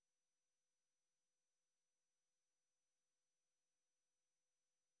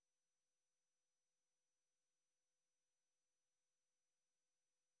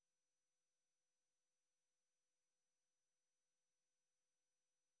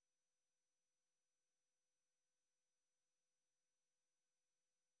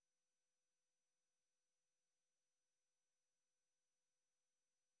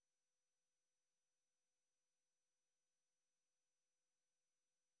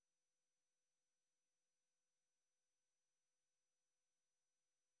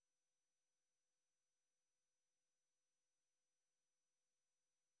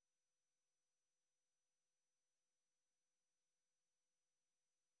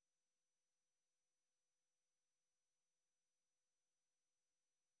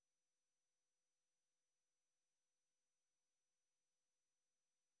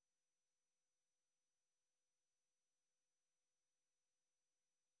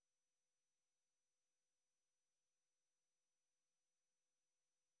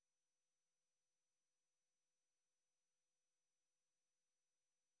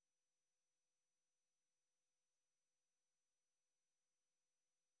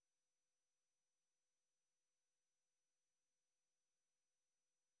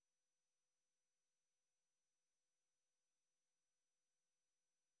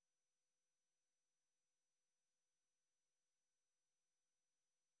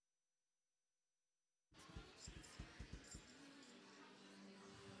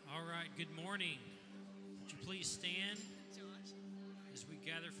Good morning. Would you please stand as we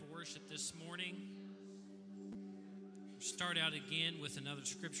gather for worship this morning? We'll start out again with another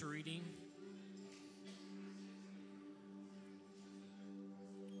scripture reading.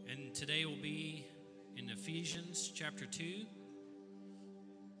 And today will be in Ephesians chapter 2.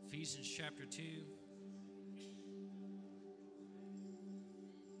 Ephesians chapter 2,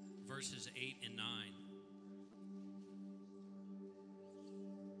 verses 8 and 9.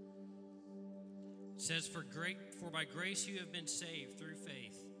 It says, For by grace you have been saved through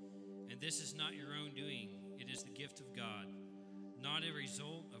faith, and this is not your own doing. It is the gift of God, not a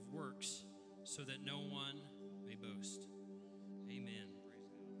result of works, so that no one may boast. Amen.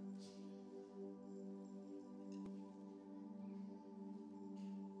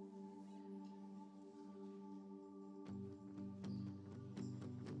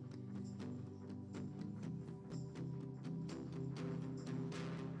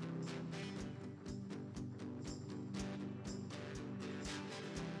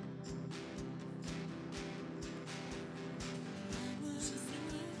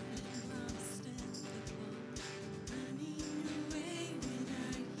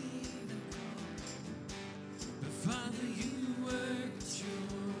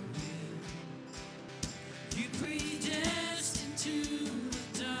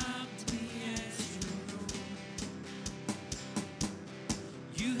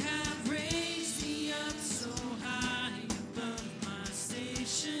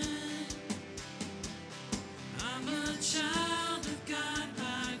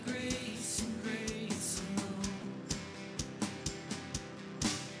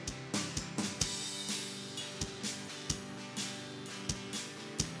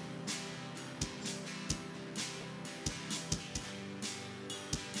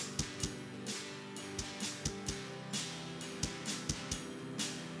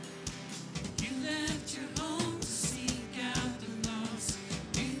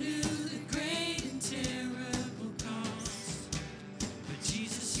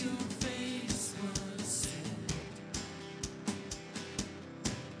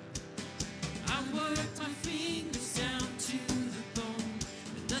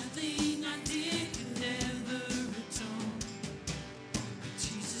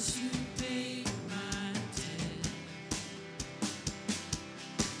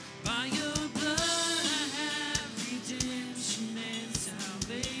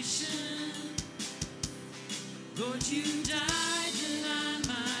 Lord, you died that I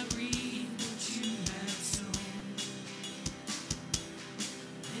might reap what you have sown,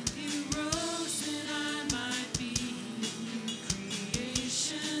 and you rose that I might be a new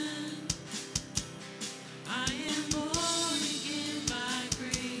creation. I am born again by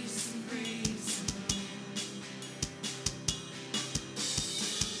grace and grace alone.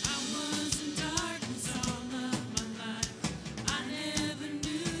 I was in darkness all of my life. I never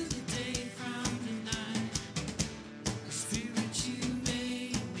knew the day from the night. Spirit, you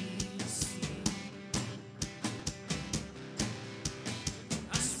made me see.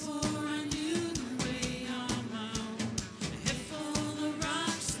 I swore I knew the way on my own. A head full of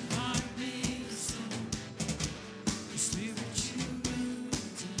rocks and heart made of stone. The Spirit, you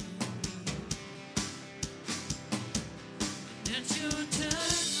moved in me. And at your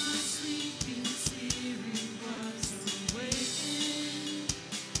touch, my sleeping spirit was awakened.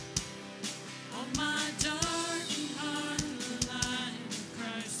 On my darkened heart, the light of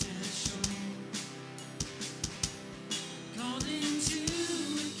Christ has shone. Called into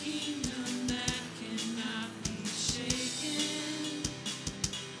a kingdom that cannot be shaken.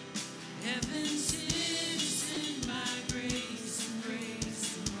 Heaven's citizen by grace and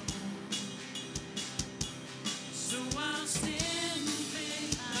grace alone. So I'll stand in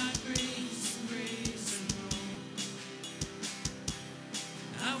faith by grace and grace alone.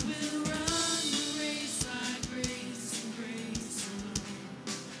 I will run the race by grace and grace alone.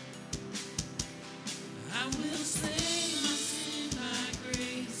 I will slay my sin by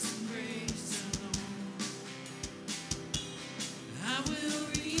grace and grace alone. I will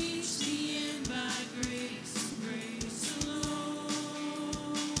reach the end by grace and grace alone.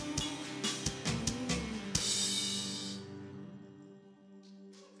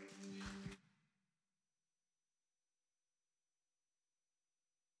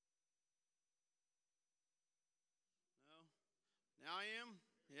 Now I am?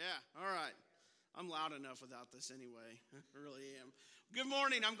 Yeah, all right. I'm loud enough without this anyway. I really am. Good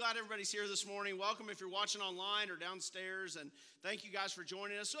morning. I'm glad everybody's here this morning. Welcome if you're watching online or downstairs, and thank you guys for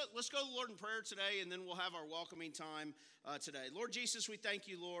joining us. So let's go to the Lord in prayer today, and then we'll have our welcoming time today. Lord Jesus, we thank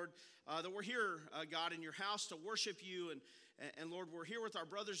you, Lord, that we're here, God, in your house to worship you. And Lord, we're here with our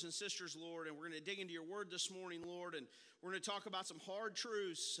brothers and sisters, Lord, and we're going to dig into your word this morning, Lord, and we're going to talk about some hard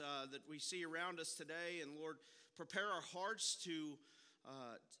truths that we see around us today. And Lord, prepare our hearts to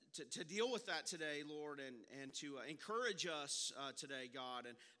deal with that today, Lord, and to encourage us today, God.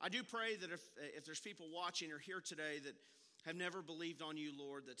 And I do pray that if there's people watching or here today that have never believed on you,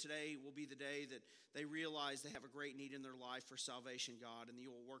 Lord, that today will be the day that they realize they have a great need in their life for salvation, God, and that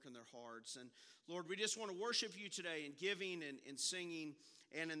you will work in their hearts. And Lord, we just want to worship you today in giving and singing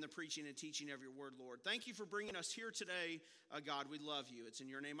and in the preaching and teaching of your word, Lord. Thank you for bringing us here today, God. We love you. It's in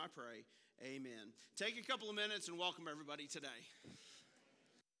your name I pray. Amen. Take a couple of minutes and welcome everybody today.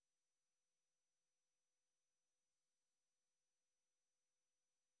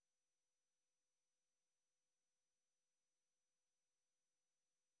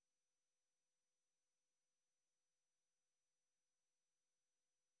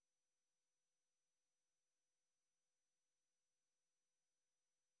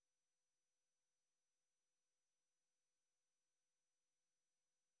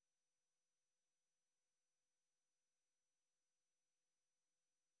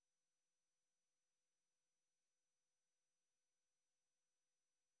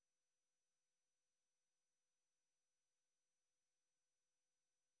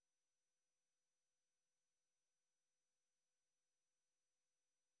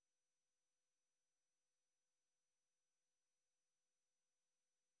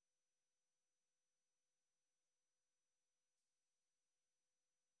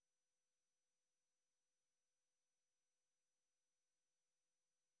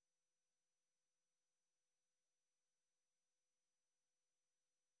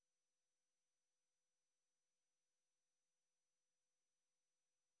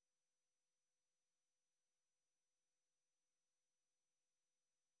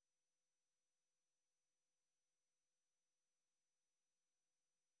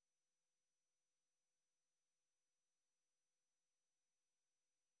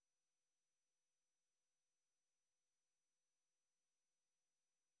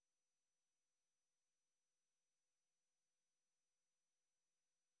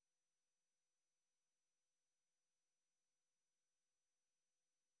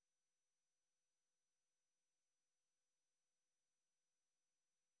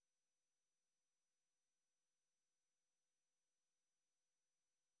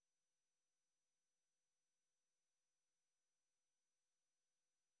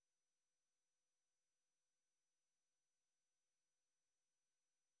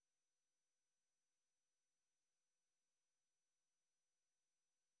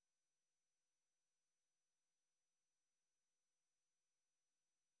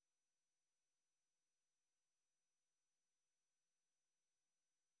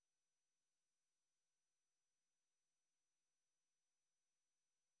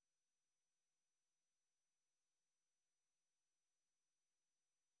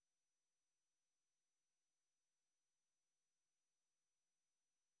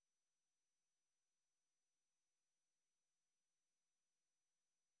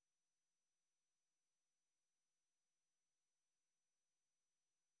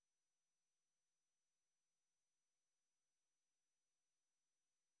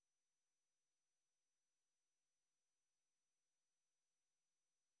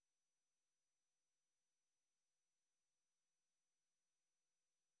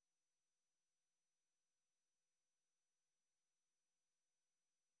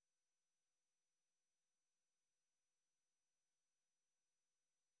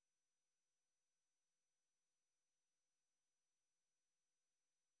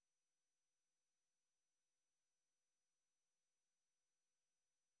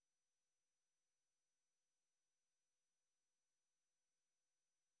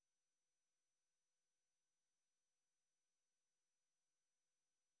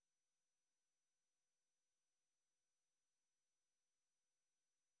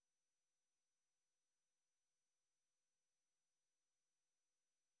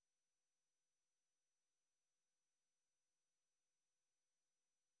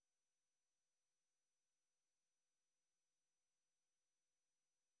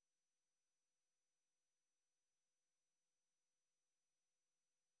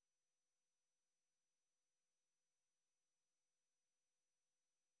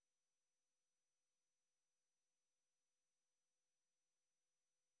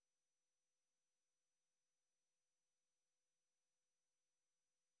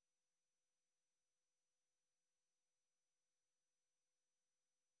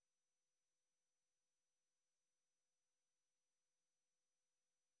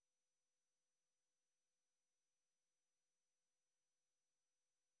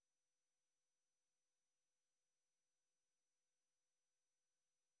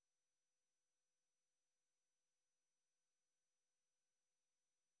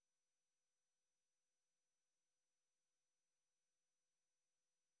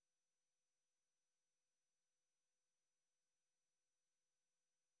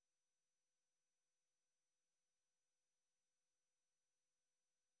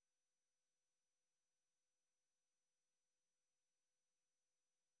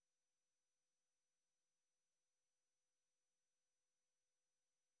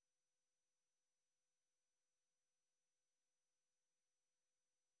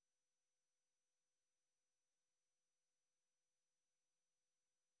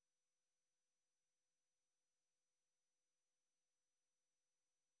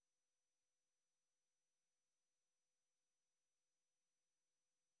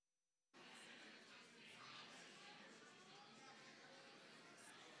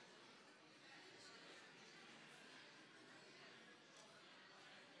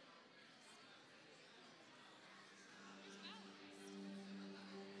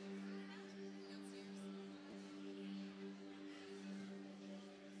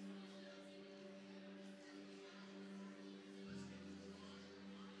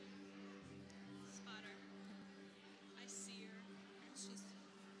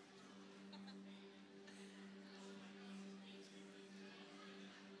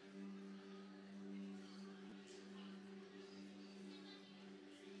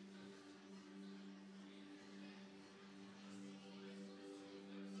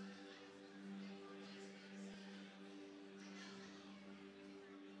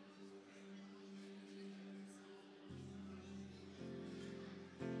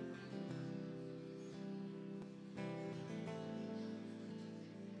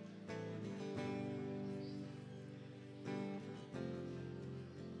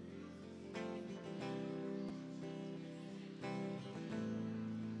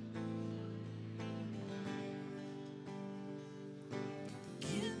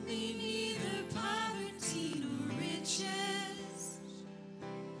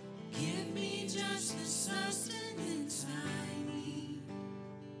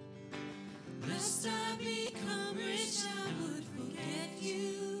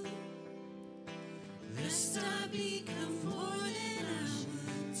 become more than I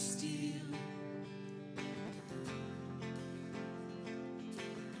would steal.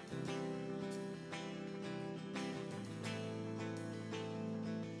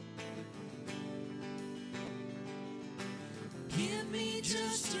 Give me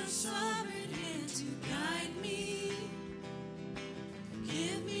just your sovereign hand to guide me.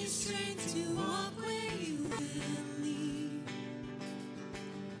 Give me strength to walk where you will lead.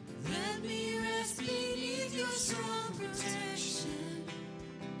 Let me rest beneath your strong protection.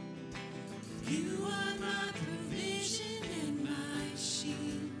 You are my provision and my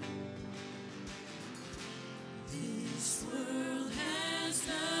shield. This world has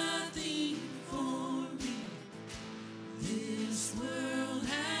nothing for me. This world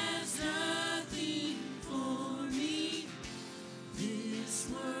has nothing for me. This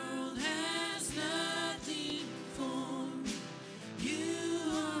world has nothing for me. You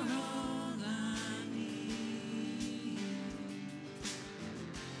are all I need.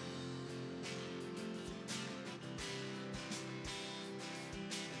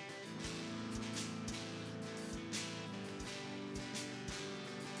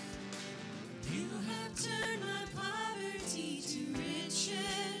 You have turned my poverty to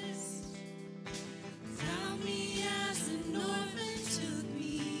riches. Found me as an orphan, took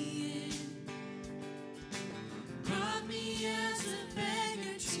me in. Brought me as a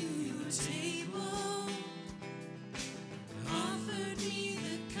beggar to your table. Offered me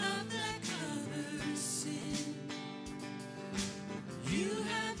the cup that covers sin. You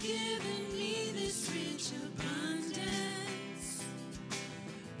have given me this rich abundance,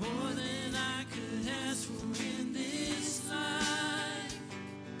 more than I could ask for in this life.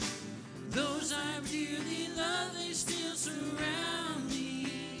 Those I really love, they still surround me,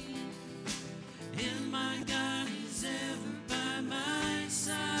 and my God is ever by my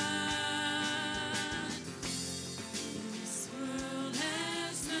side. This world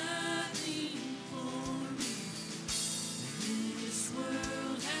has nothing for me. This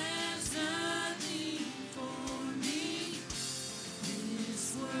world has nothing for me.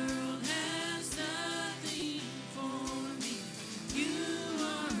 This world has nothing for me. You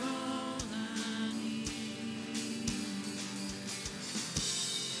are all I need.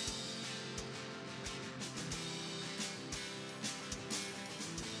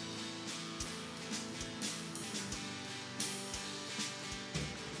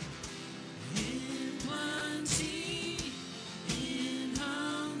 In plenty, in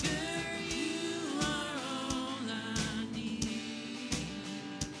hunger, you are all I need.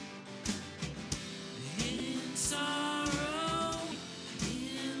 In sorrow,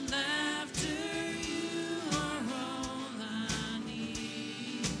 in laughter, you are all I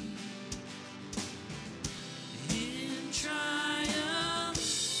need. In triumph,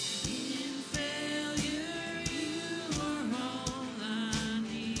 in failure, you are all I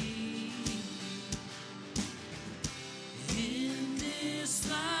need. In this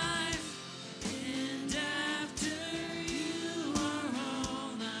life and after, you are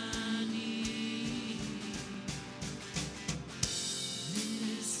all I need.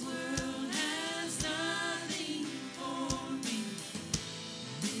 This world has nothing for me.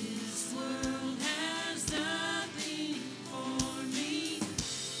 This world has nothing for me.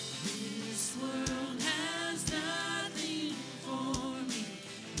 This world has nothing for me.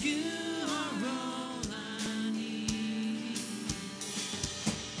 You are all I need.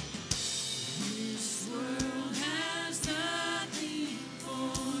 This world has nothing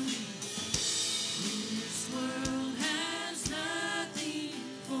for me. This world has nothing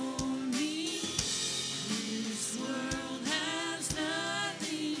for me. This world has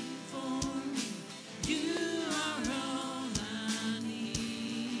nothing for me. You are all I need.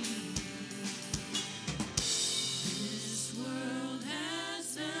 This world has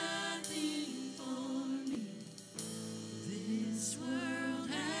nothing for me. This world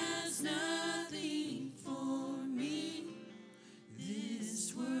has nothing for me.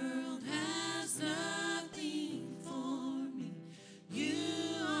 This world has nothing for me. You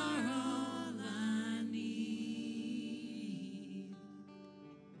are all I need.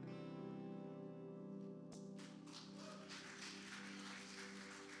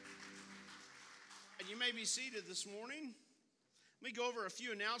 And you may be seated this morning. Let me go over a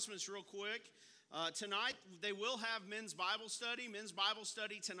few announcements real quick. Tonight, they will have men's Bible study. Men's Bible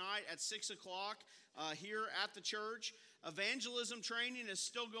study tonight at 6 o'clock here at the church. Evangelism training is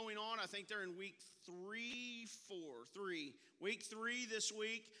still going on. I think they're in week 3. Week 3 this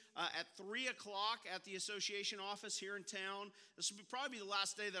week at 3 o'clock at the association office here in town. This will probably be the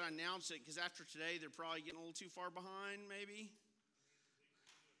last day that I announce it, because after today, they're probably getting a little too far behind, maybe.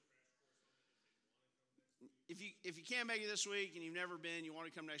 if you can't make it this week and you've never been, you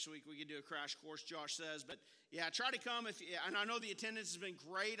want to come next week, we could do a crash course, Josh says. But yeah, try to come. And I know the attendance has been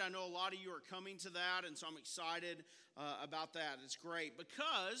great. I know a lot of you are coming to that, and so I'm excited about that. It's great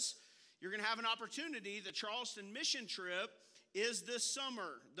because you're going to have an opportunity. The Charleston mission trip is this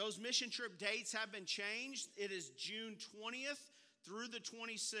summer. Those mission trip dates have been changed. It is June 20th through the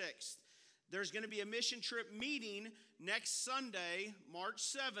 26th. There's going to be a mission trip meeting next Sunday, March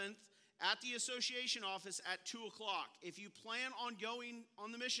 7th, at the association office at 2 o'clock. If you plan on going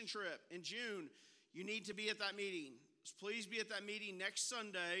on the mission trip in June, you need to be at that meeting. Please be at that meeting next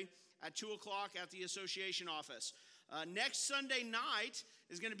Sunday at 2 o'clock at the association office. Next Sunday night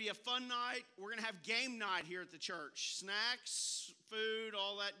is going to be a fun night. We're going to have game night here at the church. Snacks, food,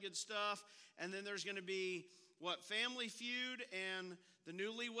 all that good stuff. And then there's going to be, Family Feud and the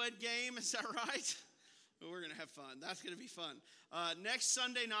Newlywed Game. Is that right? We're going to have fun. That's going to be fun. Next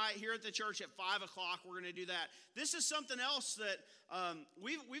Sunday night here at the church at 5 o'clock, we're going to do that. This is something else that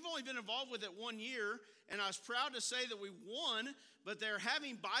we've only been involved with it 1 year, and I was proud to say that we won, but they're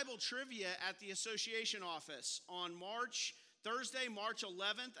having Bible trivia at the association office on Thursday, March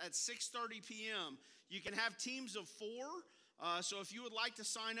 11th at 6:30 p.m. You can have teams of 4. So if you would like to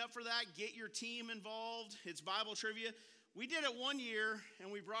sign up for that, get your team involved. It's Bible trivia. We did it 1 year,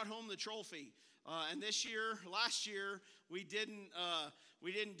 and we brought home the trophy. And last year, we didn't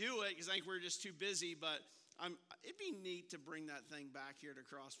do it because I think we were just too busy. But it'd be neat to bring that thing back here to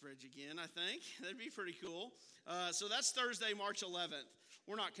Crossbridge again, I think. That'd be pretty cool. So that's Thursday, March 11th.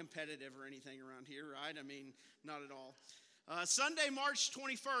 We're not competitive or anything around here, right? I mean, not at all. Sunday, March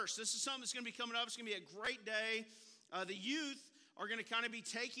 21st. This is something that's going to be coming up. It's going to be a great day. The youth are going to kind of be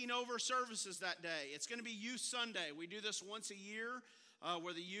taking over services that day. It's going to be Youth Sunday. We do this once a year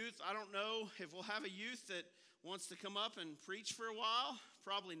where the youth, I don't know if we'll have a youth that wants to come up and preach for a while.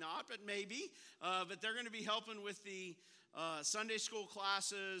 Probably not, but maybe. But they're going to be helping with the Sunday school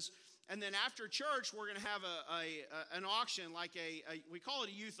classes. And then after church, we're going to have an auction, we call it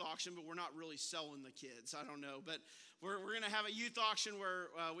a youth auction, but we're not really selling the kids. I don't know. But we're going to have a youth auction where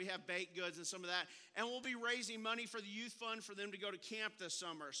we have baked goods and some of that. And we'll be raising money for the youth fund for them to go to camp this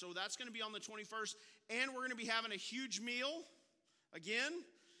summer. So that's going to be on the 21st. And we're going to be having a huge meal. Again,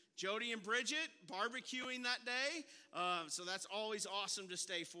 Jody and Bridget barbecuing that day. So that's always awesome to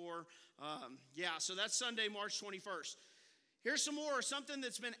stay for. So that's Sunday, March 21st. Here's something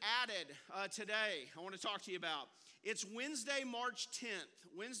that's been added today I want to talk to you about. It's Wednesday, March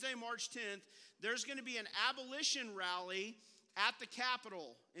 10th. Wednesday, March 10th, there's going to be an abolition rally at the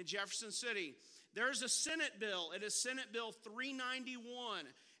Capitol in Jefferson City. There's a Senate bill. It is Senate Bill 391,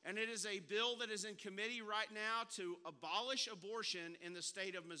 and it is a bill that is in committee right now to abolish abortion in the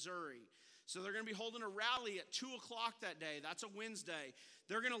state of Missouri. So they're going to be holding a rally at 2 o'clock that day. That's a Wednesday.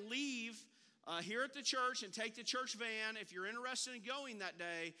 They're going to leave here at the church and take the church van. If you're interested in going that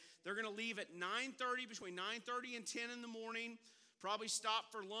day, they're going to leave at 9:30, between 9:30 and 10 in the morning. Probably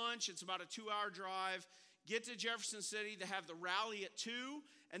stop for lunch. It's about a 2-hour drive. Get to Jefferson City to have the rally at 2,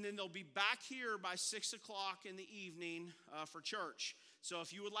 and then they'll be back here by 6 o'clock in the evening for church. So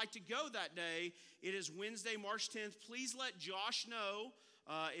if you would like to go that day, it is Wednesday, March 10th. Please let Josh know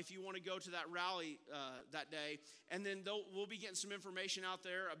if you want to go to that rally that day. And then we'll be getting some information out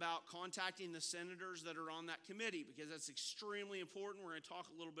there about contacting the senators that are on that committee, because that's extremely important. We're going to talk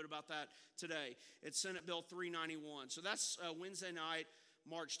a little bit about that today. It's Senate Bill 391. So that's Wednesday night,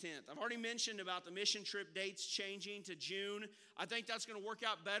 March 10th. I've already mentioned about the mission trip dates changing to June. I think that's going to work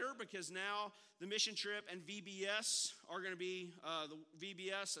out better because now the mission trip and VBS are going to be the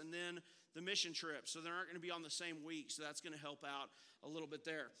VBS and then the mission trip. So they aren't going to be on the same week. So that's going to help out a little bit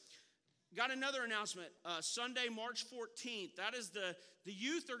there. Got another announcement. Sunday, March 14th. That is the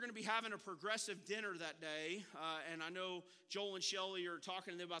youth are going to be having a progressive dinner that day. And I know Joel and Shelley are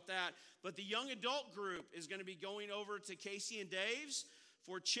talking to them about that. But the young adult group is going to be going over to Casey and Dave's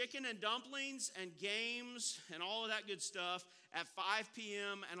for chicken and dumplings and games and all of that good stuff at 5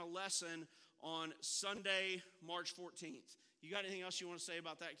 p.m. and a lesson on Sunday, March 14th. You got anything else you want to say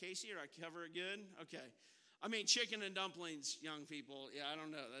about that, Casey? Or I cover it good? Okay. I mean, chicken and dumplings, young people. Yeah, I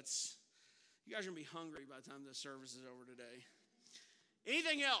don't know. You guys are going to be hungry by the time this service is over today.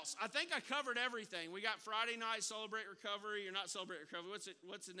 Anything else? I think I covered everything. We got Friday night, Celebrate Recovery. Or not Celebrate Recovery.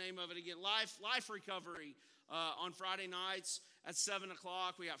 What's the name of it again? Life Recovery on Friday nights at 7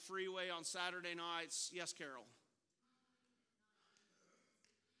 o'clock. We got Freeway on Saturday nights. Yes, Carol?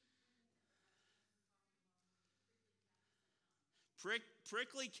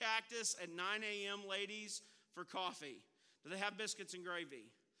 Prickly Cactus at 9 a.m., ladies, for coffee. Do they have biscuits and gravy?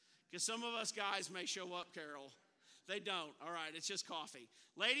 Because some of us guys may show up, Carol. They don't. All right, it's just coffee.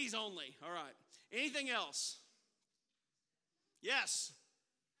 Ladies only. All right. Anything else? Yes.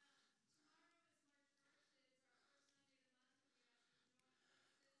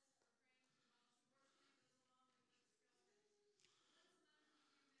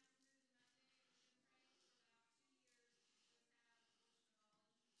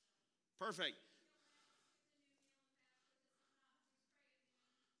 Perfect.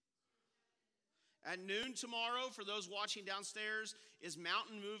 At noon tomorrow, for those watching downstairs, is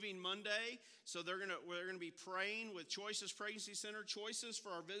Mountain Moving Monday. So we're gonna be praying with Choices Pregnancy Center. Choices, for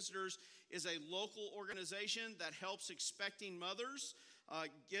our visitors, is a local organization that helps expecting mothers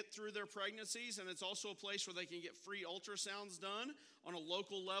get through their pregnancies, and it's also a place where they can get free ultrasounds done on a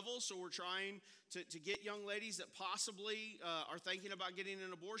local level. So we're trying to get young ladies that possibly are thinking about getting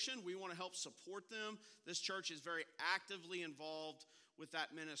an abortion. We want to help support them. This church is very actively involved with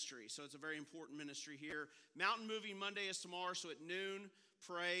that ministry. So it's a very important ministry here. Mountain Moving Monday is tomorrow, so at noon,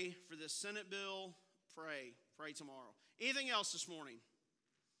 pray for this Senate bill. Pray tomorrow. Anything else this morning?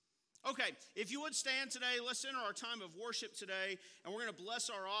 Okay, if you would stand today, let's enter our time of worship today, and we're going to bless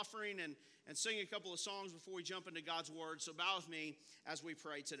our offering and sing a couple of songs before we jump into God's word. So bow with me as we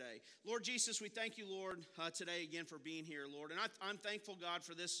pray today. Lord Jesus, we thank you, Lord, today again for being here, Lord. And I'm thankful, God,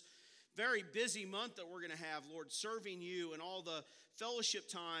 for this very busy month that we're going to have, Lord, serving you and all the fellowship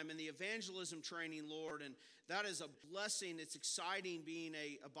time and the evangelism training, Lord. And that is a blessing. It's exciting being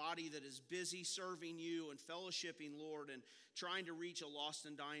a body that is busy serving you and fellowshipping, Lord, and trying to reach a lost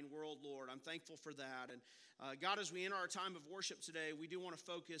and dying world, Lord. I'm thankful for that. And God, as we enter our time of worship today, we do want to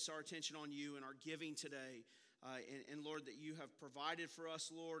focus our attention on you and our giving today. And Lord, that you have provided for us,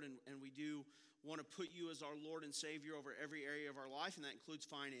 Lord, and we do want to put you as our Lord and Savior over every area of our life, and that includes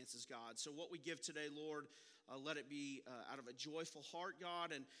finances, God. So what we give today, Lord, let it be out of a joyful heart,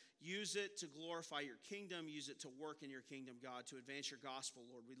 God, and use it to glorify your kingdom, use it to work in your kingdom, God, to advance your gospel,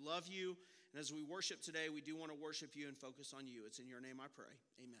 Lord. We love you, and as we worship today, we do want to worship you and focus on you. It's in your name I pray.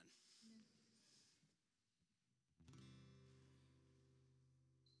 Amen.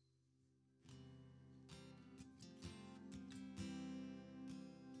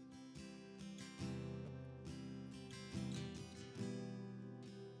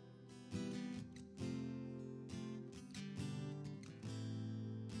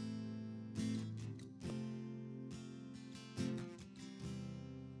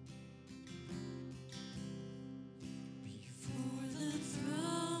 Before the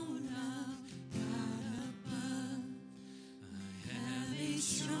throne of God above, I have a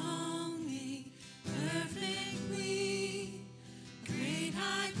strong, a perfectly great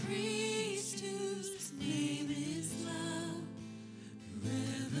high priest whose name is love,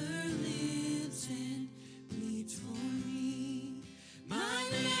 forever lives and bleeds for me. My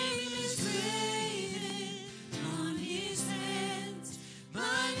name is written on his hands.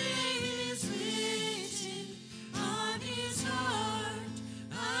 My name is written on his heart.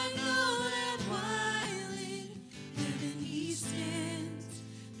 I know that while in heaven he stands,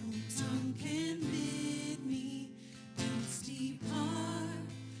 no tongue can bid me thence depart.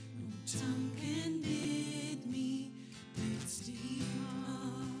 No tongue can bid me thence depart.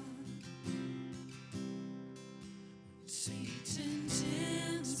 Satan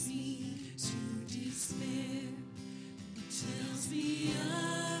tempts me to despair, tells me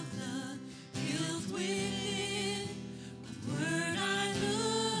of the guilt within. Upward I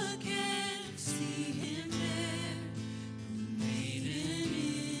look and see him there, who made an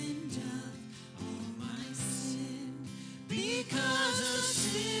end of all my sin. Because of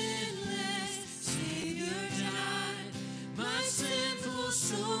sinless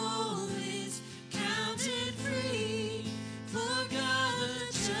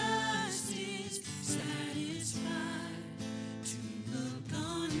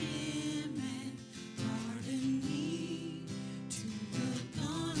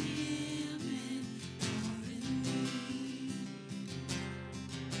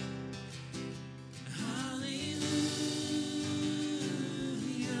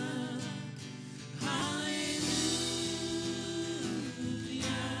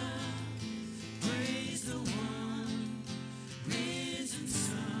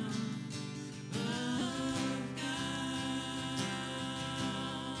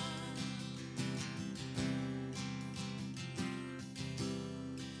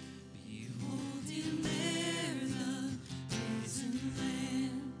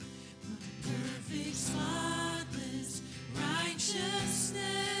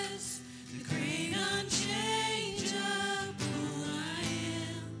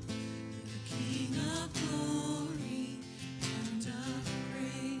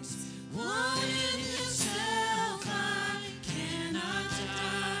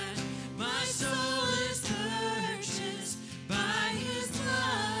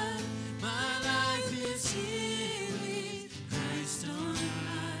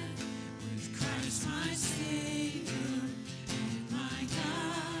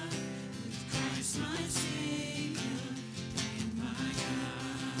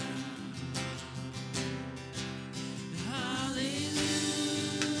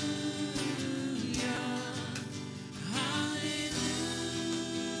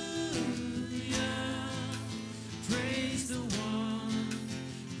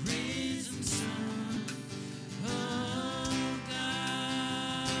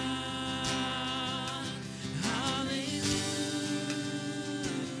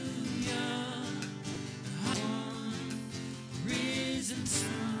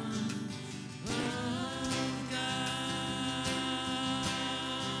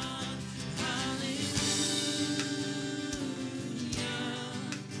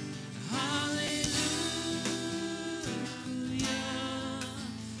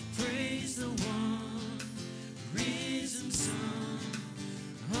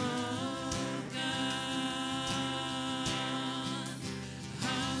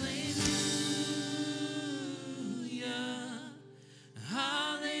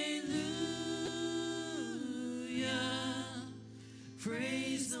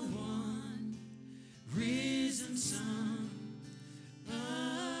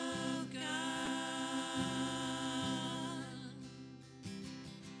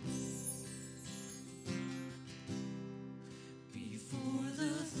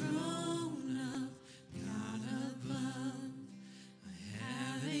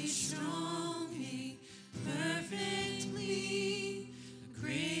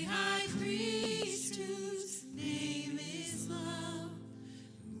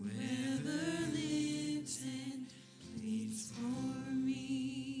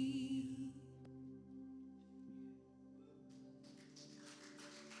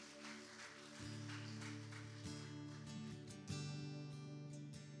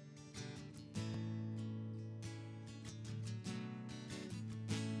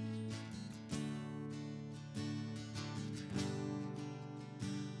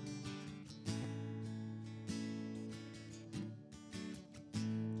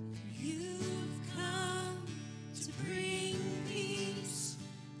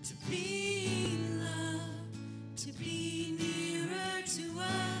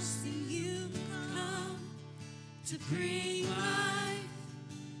to bring life,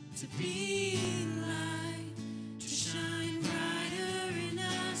 to be light, to shine brighter in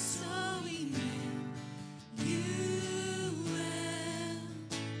us, so we know you well.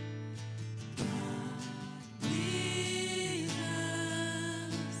 God with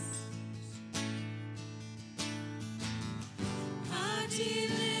us, our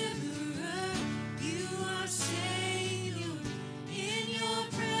deliverer, you are Savior. In your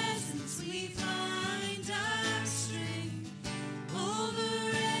presence we find our strength.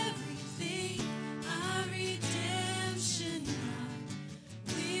 Over everything, our redemption,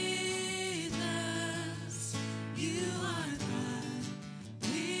 God with us. You are God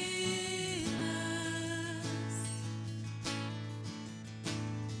with us.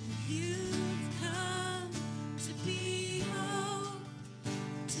 You've come to be hope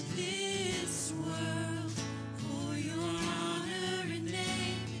to this world for your honor and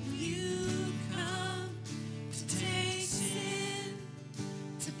name. And you've come to take sin,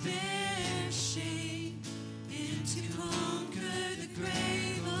 to bear shame, and to conquer the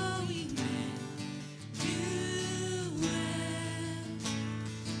grave. Oh, we know you well.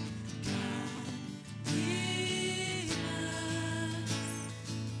 God with us,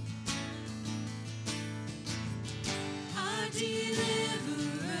 our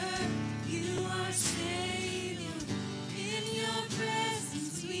deliverer, you are Savior. In your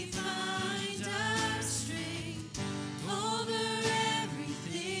presence we find our strength. Over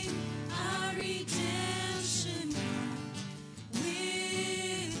everything, our redemption, God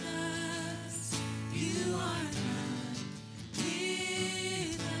with us. You are God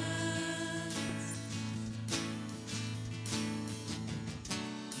with us.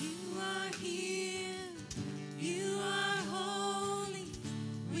 You are here, you are holy.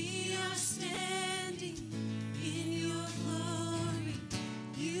 We are standing in your glory.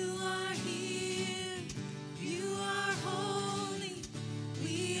 You are here, you are holy.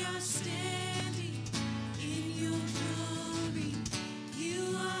 We are standing in your glory.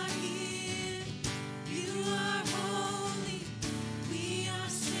 You are here, you are holy. We are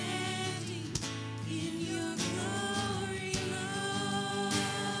standing in your glory, Lord.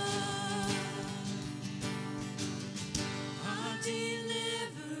 Our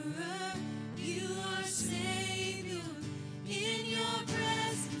deliverer, you are Savior. In your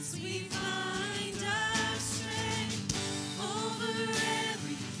presence we find our strength. Over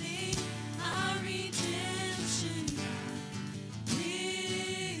everything, our redemption, God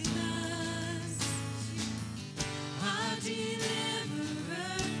with us. Our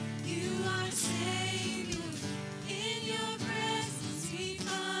deliverer, you are Savior. In your presence we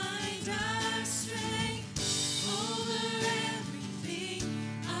find our strength. Over everything,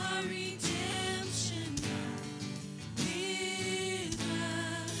 our redemption, God with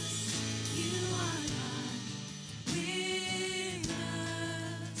us. You are God with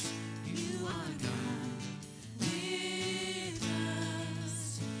us. You are God with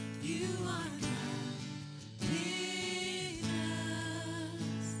us. You are God with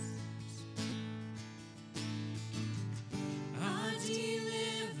us. Our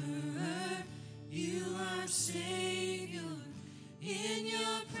deliverer, you are Savior. In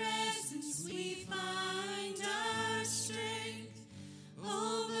your presence we find our strength.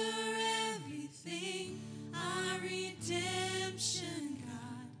 Over everything, our redemption,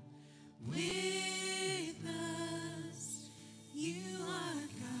 God with us. You are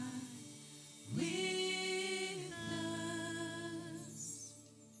God with us.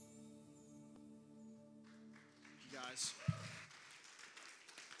 you guys.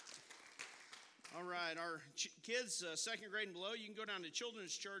 All right, our kids, second grade and below, you can go down to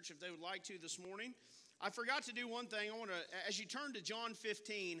Children's Church if they would like to this morning. I forgot to do one thing. I want to, as you turn to John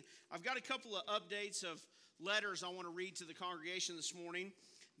 15, I've got a couple of updates of letters I want to read to the congregation this morning.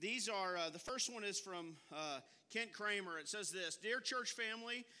 These are, the first one is from Kent Kramer. It says this: Dear church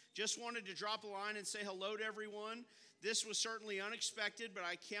family, just wanted to drop a line and say hello to everyone. This was certainly unexpected, but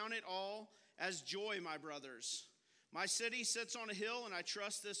I count it all as joy, my brothers. My city sits on a hill, and I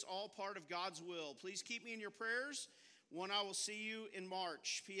trust this all part of God's will. Please keep me in your prayers when I will see you in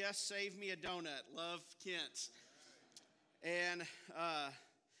March. P.S. Save me a donut. Love, Kent. And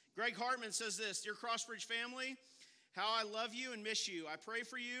Greg Hartman says this: Dear Crossbridge family, how I love you and miss you. I pray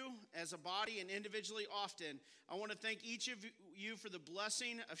for you as a body and individually often. I want to thank each of you for the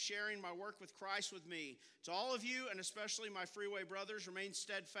blessing of sharing my work with Christ with me. To all of you, and especially my Freeway brothers, remain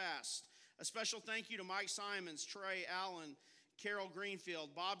steadfast. A special thank you to Mike Simons, Trey Allen, Carol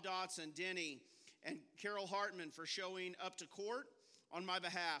Greenfield, Bob Dotson, Denny, and Carol Hartman for showing up to court on my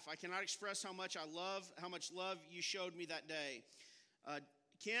behalf. I cannot express how much love you showed me that day.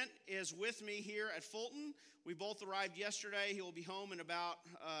 Kent is with me here at Fulton. We both arrived yesterday. He will be home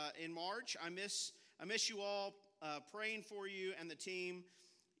in March. I miss you all. Praying for you and the team.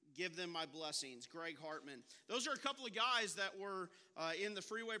 Give them my blessings. Greg Hartman. Those are a couple of guys that were in the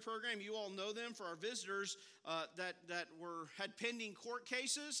Freeway program. You all know them. For our visitors that had pending court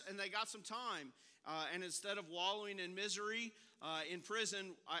cases, and they got some time. And instead of wallowing in misery in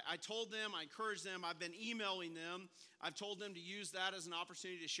prison, I told them, I encouraged them, I've been emailing them. I've told them to use that as an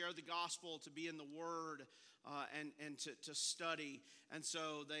opportunity to share the gospel, to be in the Word, and to study. And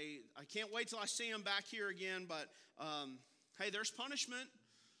so I can't wait till I see them back here again. But hey, there's punishment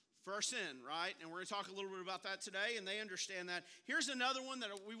for our sin, right? And we're going to talk a little bit about that today, and they understand that. Here's another one that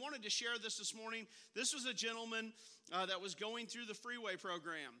we wanted to share this morning. This was a gentleman that was going through the Freeway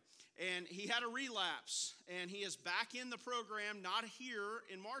program, and he had a relapse, and he is back in the program, not here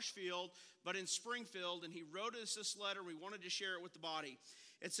in Marshfield, but in Springfield, and he wrote us this letter. We wanted to share it with the body.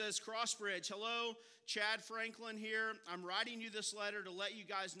 It says, Crossbridge, hello, Chad Franklin here. I'm writing you this letter to let you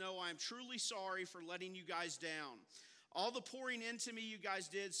guys know I'm truly sorry for letting you guys down. All the pouring into me you guys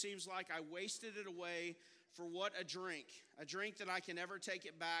did seems like I wasted it away for what a drink that I can never take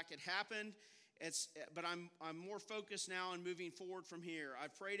it back. It happened, but I'm more focused now on moving forward from here.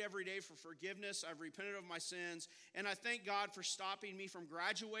 I've prayed every day for forgiveness. I've repented of my sins, and I thank God for stopping me from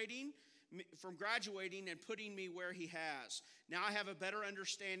graduating and putting me where he has. Now I have a better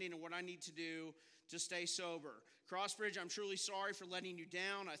understanding of what I need to do to stay sober. Crossbridge, I'm truly sorry for letting you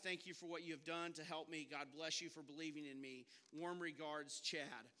down. I thank you for what you have done to help me. God bless you for believing in me. Warm regards, Chad.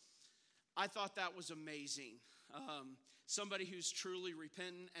 I thought that was amazing. Somebody who's truly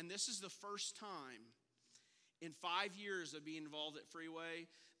repentant. And this is the first time in 5 years of being involved at Freeway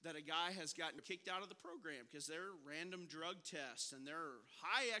that a guy has gotten kicked out of the program because there are random drug tests and there are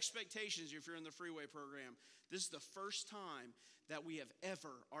high expectations if you're in the Freeway program. This is the first time that we have ever,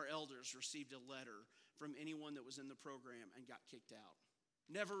 our elders, received a letter from anyone that was in the program and got kicked out.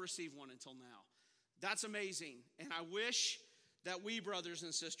 Never received one until now. That's amazing. And I wish that we, brothers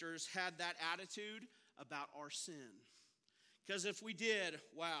and sisters, had that attitude about our sin. Because if we did,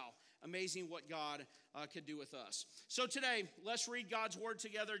 wow, amazing what God could do with us. So today, let's read God's word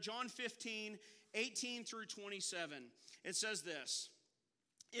together. John 15, 18 through 27. It says this.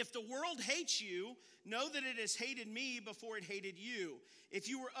 If the world hates you, know that it has hated me before it hated you. If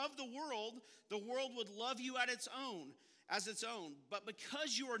you were of the world would love you as its own. But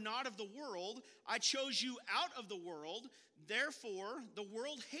because you are not of the world, I chose you out of the world. Therefore, the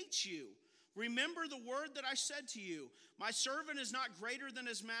world hates you. Remember the word that I said to you. My servant is not greater than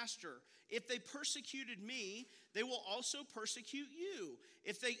his master. If they persecuted me, they will also persecute you.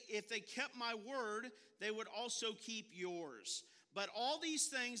 If they kept my word, they would also keep yours. But all these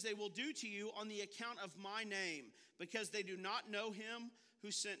things they will do to you on the account of my name, because they do not know him who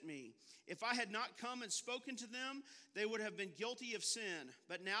sent me. If I had not come and spoken to them, they would have been guilty of sin.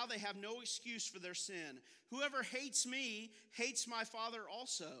 But now they have no excuse for their sin. Whoever hates me hates my Father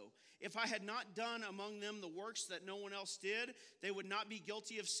also. If I had not done among them the works that no one else did, they would not be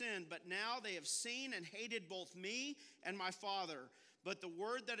guilty of sin. But now they have seen and hated both me and my Father. But the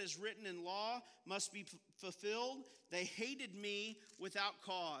word that is written in law must be fulfilled. They hated me without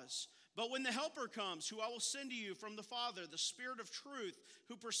cause. But when the Helper comes, who I will send to you from the Father, the Spirit of truth,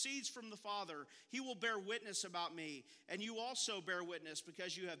 who proceeds from the Father, he will bear witness about me. And you also bear witness,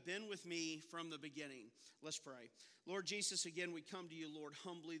 because you have been with me from the beginning. Let's pray. Lord Jesus, again, we come to you, Lord,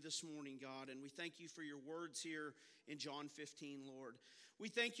 humbly this morning, God. And we thank you for your words here in John 15, Lord. We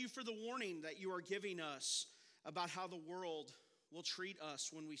thank you for the warning that you are giving us about how the world will treat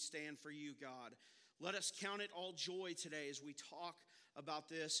us when we stand for you, God. Let us count it all joy today as we talk about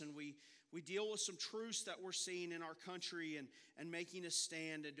this and we deal with some truths that we're seeing in our country and making a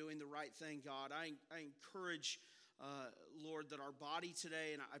stand and doing the right thing, God. I encourage, Lord, that our body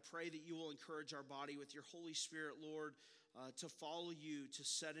today, and I pray that you will encourage our body with your Holy Spirit, Lord, to follow you, to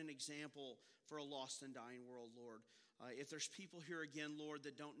set an example for a lost and dying world, Lord. If there's people here again, Lord,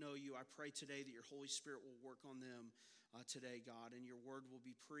 that don't know you, I pray today that your Holy Spirit will work on them today, God, and your word will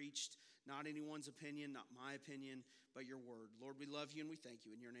be preached. Not anyone's opinion, not my opinion, but your word. Lord, we love you and we thank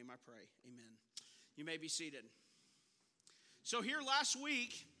you. In your name I pray. Amen. You may be seated. So here last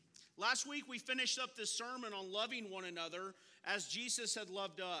week we finished up this sermon on loving one another as Jesus had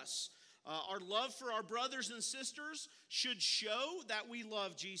loved us. Our love for our brothers and sisters should show that we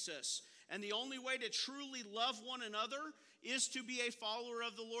love Jesus. And the only way to truly love one another is to be a follower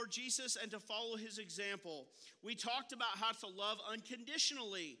of the Lord Jesus and to follow his example. We talked about how to love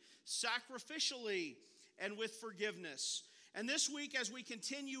unconditionally, sacrificially, and with forgiveness. And this week, as we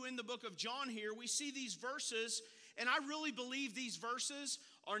continue in the book of John here, we see these verses, and I really believe these verses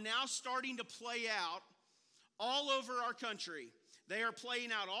are now starting to play out all over our country. They are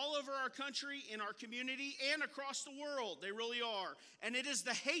playing out all over our country, in our community, and across the world. They really are. And it is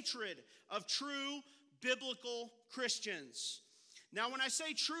the hatred of true biblical Christians. Now, when I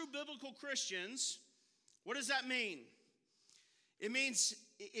say true biblical Christians, what does that mean? It means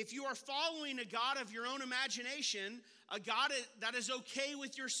if you are following a God of your own imagination, a God that is okay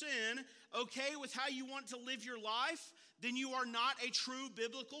with your sin, okay with how you want to live your life, then you are not a true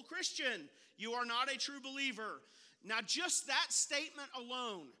biblical Christian. You are not a true believer. Now, just that statement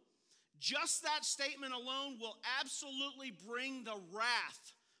alone will absolutely bring the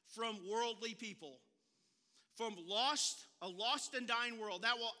wrath from worldly people, from a lost and dying world.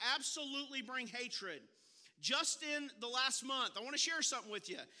 That will absolutely bring hatred. Just in the last month, I want to share something with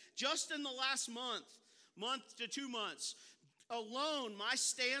you. Just in the last month to 2 months, alone, my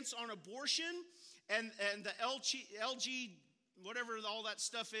stance on abortion and the LG, whatever all that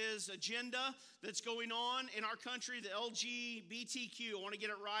stuff is, agenda that's going on in our country, the LGBTQ, I want to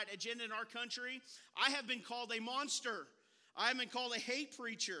get it right, agenda in our country, I have been called a monster. I have been called a hate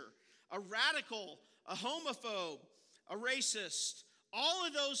preacher, a radical, a homophobe, a racist. All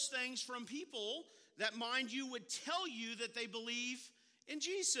of those things from people that, mind you, would tell you that they believe in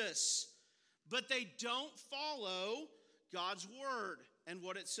Jesus, but they don't follow God's word and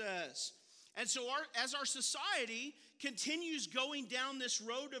what it says. And so as our society continues going down this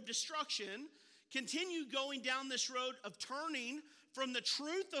road of destruction, continue going down this road of turning from the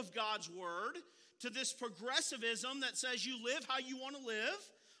truth of God's word to this progressivism that says you live how you want to live,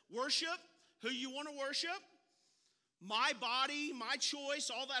 worship who you want to worship, my body, my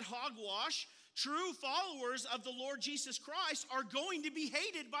choice, all that hogwash, true followers of the Lord Jesus Christ are going to be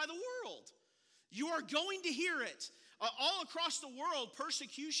hated by the world. You are going to hear it. All across the world,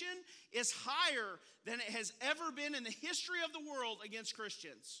 persecution is higher than it has ever been in the history of the world against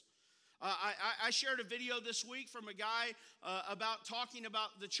Christians. I shared a video this week from a guy talking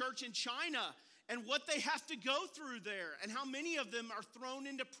about the church in China and what they have to go through there and how many of them are thrown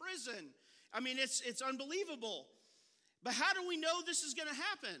into prison. I mean, it's unbelievable. But how do we know this is going to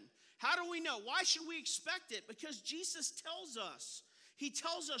happen? How do we know? Why should we expect it? Because Jesus tells us. He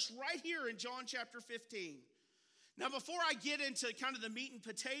tells us right here in John chapter 15. Now, before I get into kind of the meat and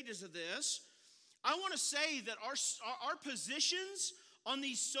potatoes of this, I want to say that our positions on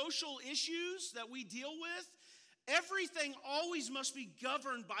these social issues that we deal with, everything always must be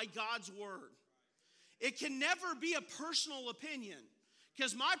governed by God's word. It can never be a personal opinion,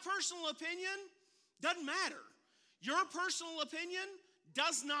 because my personal opinion doesn't matter. Your personal opinion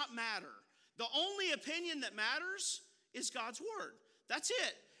does not matter. The only opinion that matters is God's word. That's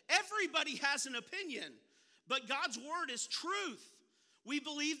it. Everybody has an opinion, but God's word is truth. We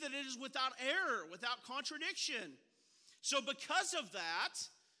believe that it is without error, without contradiction. So because of that,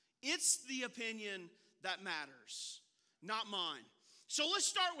 it's the opinion that matters, not mine. So let's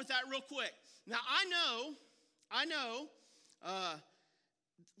start with that real quick. Now, I know,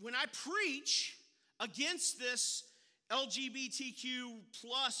 when I preach against this LGBTQ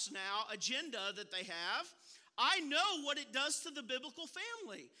plus now agenda that they have, I know what it does to the biblical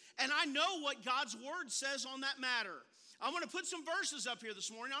family. And I know what God's word says on that matter. I'm going to put some verses up here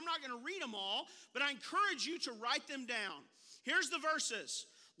this morning. I'm not going to read them all, but I encourage you to write them down. Here's the verses.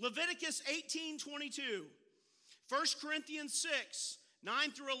 Leviticus 18:22. 1 Corinthians 6,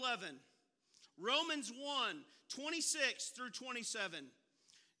 9 through 11. Romans 1, 26 through 27.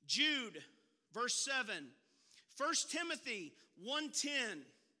 Jude, verse 7. 1 Timothy 1:10.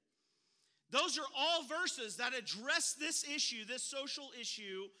 Those are all verses that address this issue, this social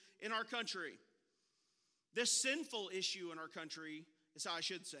issue in our country. This sinful issue in our country is how I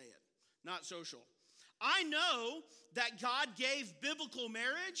should say it, not social. I know that God gave biblical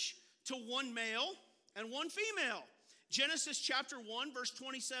marriage to one male and one female. Genesis chapter 1, verse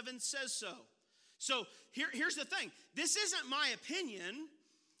 27 says so. So here's the thing. This isn't my opinion.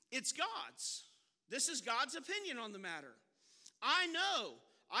 It's God's. This is God's opinion on the matter. I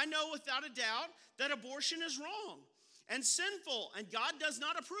know without a doubt that abortion is wrong and sinful, and God does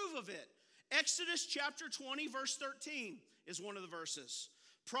not approve of it. Exodus chapter 20, verse 13 is one of the verses.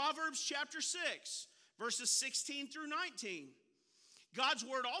 Proverbs chapter 6, verses 16 through 19. God's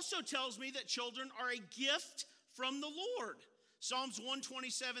word also tells me that children are a gift from the Lord. Psalms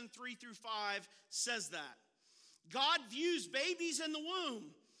 127, 3 through 5 says that. God views babies in the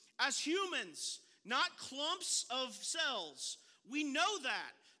womb as humans, not clumps of cells. We know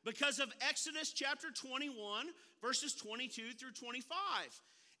that because of Exodus chapter 21, verses 22 through 25.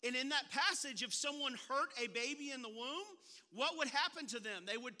 And in that passage, if someone hurt a baby in the womb, what would happen to them?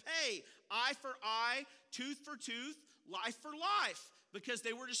 They would pay eye for eye, tooth for tooth, life for life. Because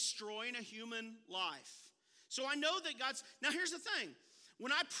they were destroying a human life. So I know that now here's the thing.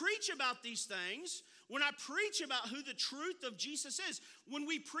 When I preach about these things, when I preach about who the truth of Jesus is, when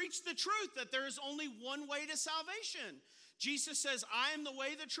we preach the truth that there is only one way to salvation, Jesus says, I am the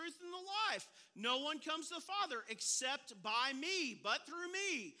way, the truth, and the life. No one comes to the Father except by me, but through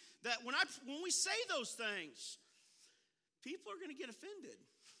me. That when we say those things, people are going to get offended.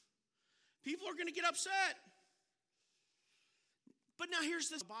 People are going to get upset. But now here's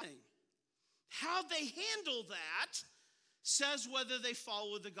the thing. How they handle that says whether they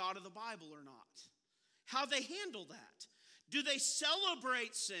follow the God of the Bible or not. How they handle that. Do they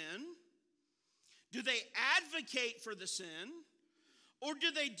celebrate sin? Do they advocate for the sin? Or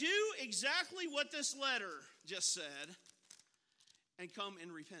do they do exactly what this letter just said and come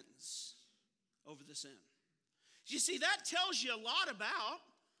in repentance over the sin? You see, that tells you a lot about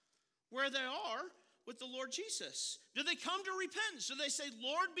where they are with the Lord Jesus. Do they come to repentance? Do they say,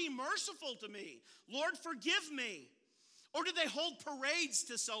 Lord, be merciful to me? Lord, forgive me? Or do they hold parades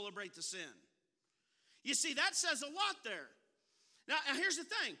to celebrate the sin? You see, that says a lot there. Now here's the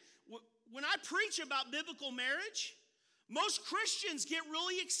thing. When I preach about biblical marriage, most Christians get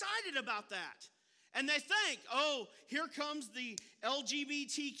really excited about that. And they think, oh, here comes the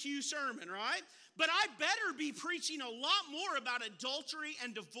LGBTQ sermon, right? But I better be preaching a lot more about adultery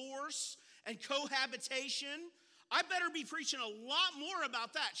and divorce and cohabitation. I better be preaching a lot more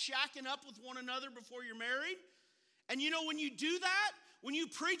about that, shacking up with one another before you're married. And you know, when you do that, when you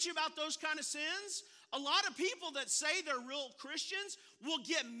preach about those kind of sins, a lot of people that say they're real Christians will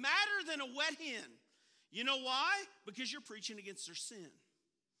get madder than a wet hen. You know why? Because you're preaching against their sin.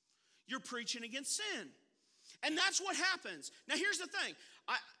 You're preaching against sin. And that's what happens. Now here's the thing.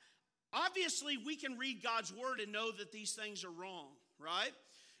 Obviously, we can read God's word and know that these things are wrong, right?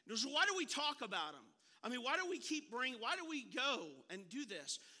 So why do we talk about them? I mean, why do we go and do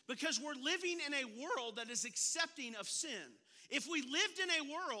this? Because we're living in a world that is accepting of sin. If we lived in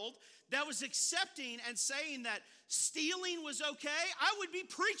a world that was accepting and saying that stealing was okay, I would be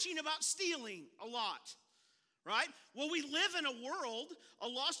preaching about stealing a lot, right? Well, we live in a world, a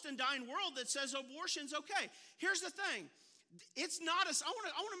lost and dying world that says abortion's okay. Here's the thing. It's not I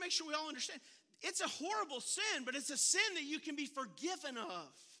want to make sure we all understand. It's a horrible sin, but it's a sin that you can be forgiven of.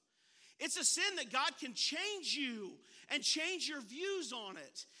 It's a sin that God can change you and change your views on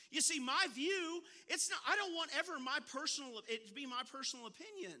it. You see, my view, I don't want it to be my personal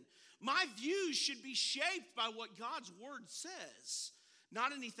opinion. My views should be shaped by what God's word says,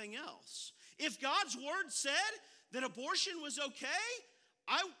 not anything else. If God's word said that abortion was okay,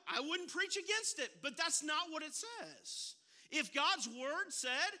 I wouldn't preach against it, but that's not what it says. If God's word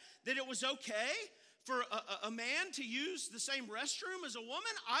said that it was okay for a man to use the same restroom as a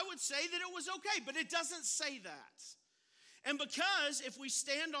woman, I would say that it was okay, but it doesn't say that. And because if we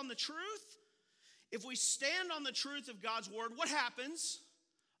stand on the truth of God's word, what happens?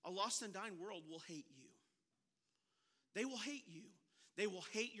 A lost and dying world will hate you. They will hate you. They will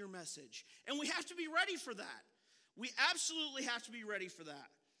hate your message. And we have to be ready for that. We absolutely have to be ready for that.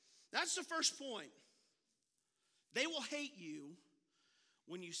 That's the first point. They will hate you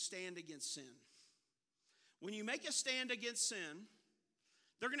when you stand against sin. When you make a stand against sin,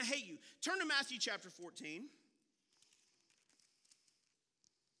 they're going to hate you. Turn to Matthew chapter 14.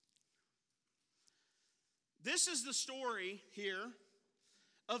 This is the story here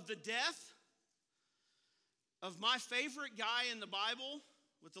of the death of my favorite guy in the Bible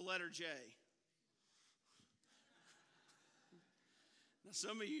with the letter J. Now,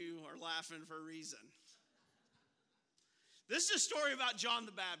 some of you are laughing for a reason. This is a story about John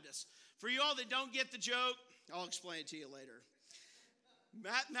the Baptist. For you all that don't get the joke, I'll explain it to you later.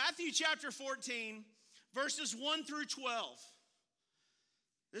 Matthew chapter 14, verses 1 through 12.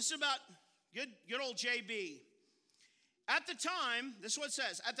 This is about good old JB. At the time, this is what it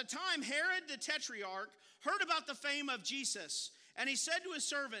says. At the time, Herod the Tetrarch heard about the fame of Jesus, and he said to his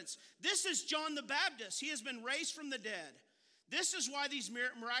servants, "This is John the Baptist. He has been raised from the dead. This is why these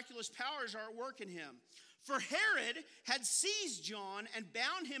miraculous powers are at work in him." For Herod had seized John and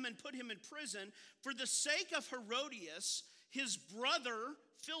bound him and put him in prison for the sake of Herodias, his brother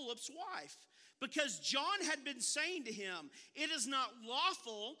Philip's wife, because John had been saying to him, "It is not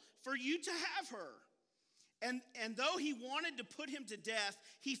lawful for you to have her." And though he wanted to put him to death,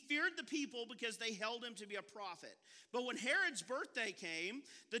 he feared the people because they held him to be a prophet. But when Herod's birthday came,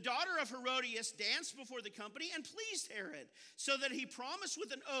 the daughter of Herodias danced before the company and pleased Herod, so that he promised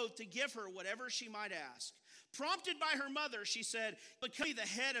with an oath to give her whatever she might ask. Prompted by her mother, she said, "Become the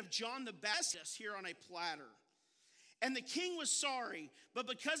head of John the Baptist here on a platter." And the king was sorry, but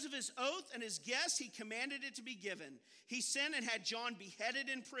because of his oath and his guests, he commanded it to be given. He sent and had John beheaded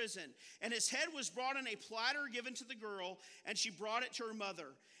in prison, and his head was brought in a platter given to the girl, and she brought it to her mother.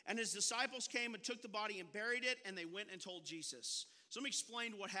 And his disciples came and took the body and buried it, and they went and told Jesus. So let me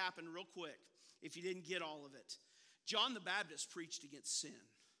explain what happened real quick, if you didn't get all of it. John the Baptist preached against sin.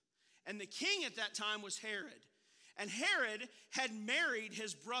 And the king at that time was Herod. And Herod had married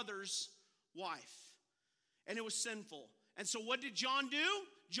his brother's wife. And it was sinful. And so what did John do?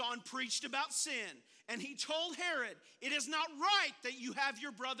 John preached about sin. And he told Herod, it is not right that you have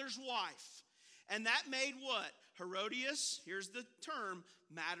your brother's wife. And that made what? Herodias, here's the term,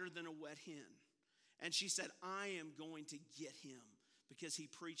 madder than a wet hen. And she said, I am going to get him because he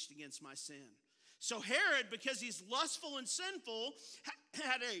preached against my sin. So Herod, because he's lustful and sinful,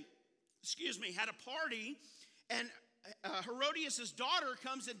 had a party. And Herodias' daughter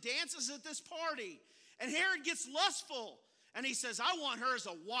comes and dances at this party. And Herod gets lustful, and he says, I want her as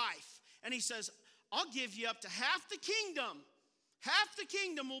a wife. And he says, I'll give you up to half the kingdom. Half the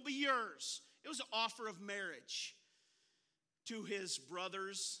kingdom will be yours. It was an offer of marriage to his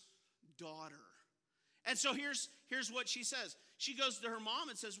brother's daughter. And so here's what she says. She goes to her mom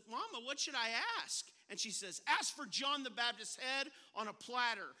and says, Mama, what should I ask? And she says, ask for John the Baptist's head on a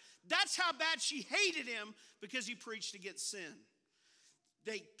platter. That's how bad she hated him because he preached against sin.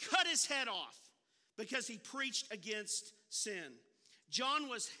 They cut his head off because he preached against sin. John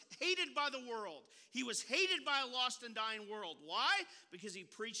was hated by the world. He was hated by a lost and dying world. Why? Because he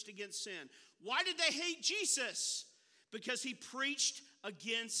preached against sin. Why did they hate Jesus? Because he preached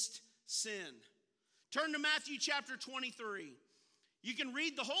against sin. Turn to Matthew chapter 23. You can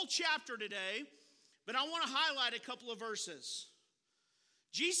read the whole chapter today, but I want to highlight a couple of verses.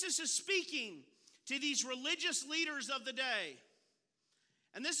 Jesus is speaking to these religious leaders of the day.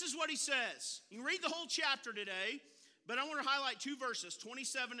 And this is what he says. You can read the whole chapter today, but I want to highlight two verses,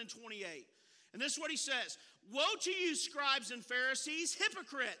 27 and 28. And this is what he says. Woe to you, scribes and Pharisees,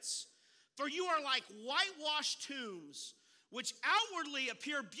 hypocrites, for you are like whitewashed tombs, which outwardly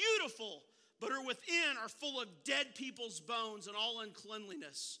appear beautiful, but within are full of dead people's bones and all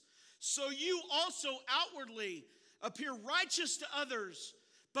uncleanliness. So you also outwardly appear righteous to others,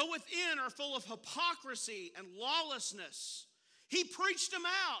 but within are full of hypocrisy and lawlessness. He preached them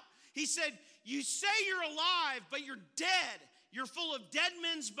out. He said, you say you're alive, but you're dead. You're full of dead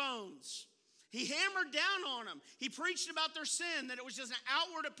men's bones. He hammered down on them. He preached about their sin, that it was just an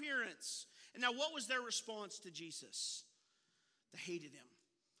outward appearance. And now what was their response to Jesus? They hated him.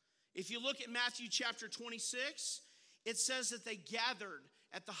 If you look at Matthew chapter 26, it says that they gathered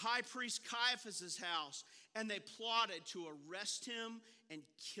at the high priest Caiaphas' house and they plotted to arrest him and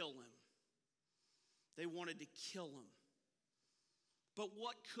kill him. They wanted to kill him. But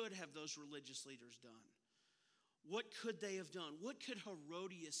what could have those religious leaders done? What could they have done? What could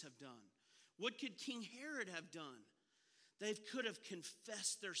Herodias have done? What could King Herod have done? They could have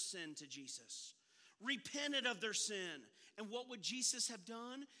confessed their sin to Jesus, repented of their sin. And what would Jesus have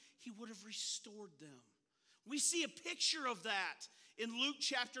done? He would have restored them. We see a picture of that in Luke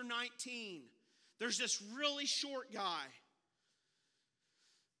chapter 19. There's this really short guy.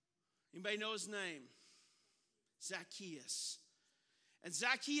 Anybody know his name? Zacchaeus. And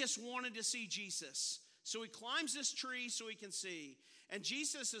Zacchaeus wanted to see Jesus. So he climbs this tree so he can see. And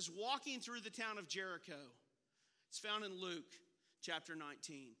Jesus is walking through the town of Jericho. It's found in Luke chapter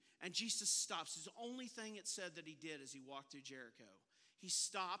 19. And Jesus stops. It's the only thing it said that he did as he walked through Jericho. He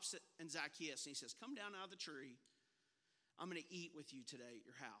stops at Zacchaeus and he says, come down out of the tree. I'm going to eat with you today at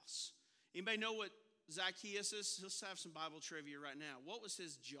your house. Anybody know what Zacchaeus is? Let's have some Bible trivia right now. What was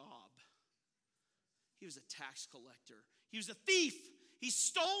his job? He was a tax collector. He was a thief. He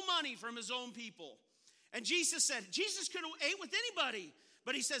stole money from his own people. And Jesus said, Jesus could have ate with anybody.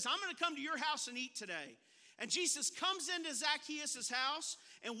 But he says, I'm going to come to your house and eat today. And Jesus comes into Zacchaeus' house.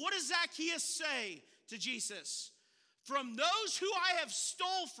 And what does Zacchaeus say to Jesus? From those who I have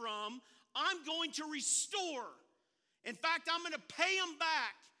stole from, I'm going to restore. In fact, I'm going to pay them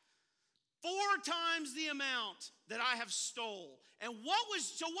back 4 times the amount that I have stole. And what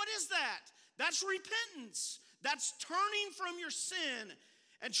is that? That's repentance. That's turning from your sin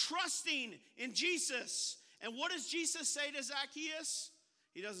and trusting in Jesus. And what does Jesus say to Zacchaeus?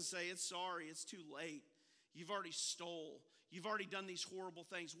 He doesn't say, it's sorry, it's too late. You've already stole. You've already done these horrible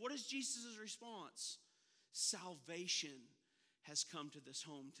things. What is Jesus' response? Salvation has come to this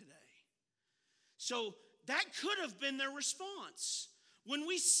home today. So that could have been their response. When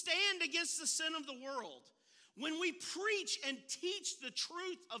we stand against the sin of the world, when we preach and teach the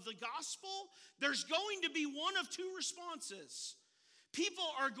truth of the gospel, there's going to be one of two responses. People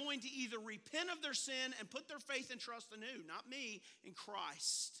are going to either repent of their sin and put their faith and trust in who? Not me, in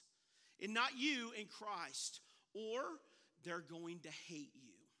Christ. And not you, in Christ. Or they're going to hate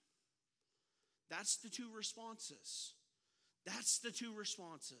you. That's the two responses. That's the two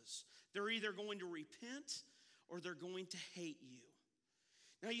responses. They're either going to repent or they're going to hate you.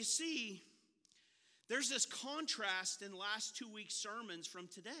 Now you see, there's this contrast in the last 2 weeks' sermons from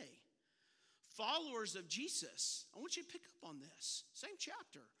today. Followers of Jesus, I want you to pick up on this. Same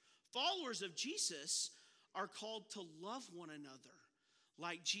chapter. Followers of Jesus are called to love one another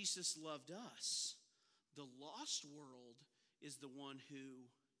like Jesus loved us. The lost world is the one who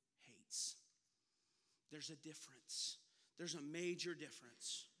hates. There's a difference. There's a major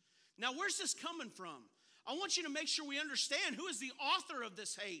difference. Now, where's this coming from? I want you to make sure we understand who is the author of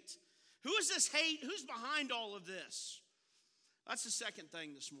this hate. Who is this hate? Who's behind all of this? That's the second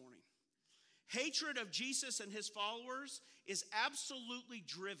thing this morning. Hatred of Jesus and his followers is absolutely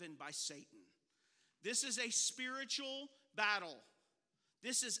driven by Satan. This is a spiritual battle.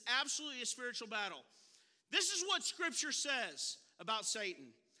 This is absolutely a spiritual battle. This is what Scripture says about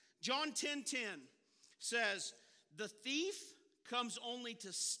Satan. John 10:10 says, "The thief comes only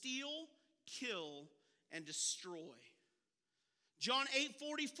to steal, kill, and destroy." John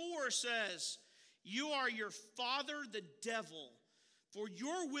 8:44 says, "You are your father, the devil, for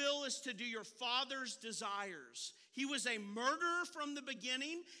your will is to do your father's desires. He was a murderer from the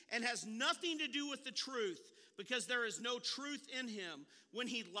beginning and has nothing to do with the truth, because there is no truth in him. When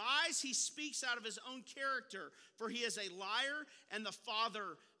he lies, he speaks out of his own character, for he is a liar and the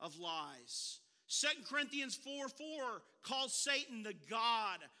father of lies." 2 Corinthians 4:4 calls Satan the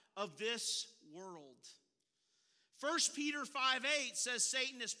god of this world. 1 Peter 5:8 says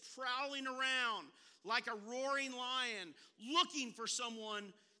Satan is prowling around like a roaring lion, looking for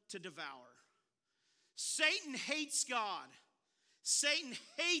someone to devour. Satan hates God. Satan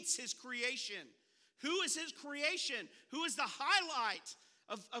hates his creation. Who is his creation? Who is the highlight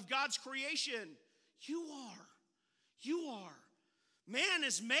of God's creation? You are. You are. Man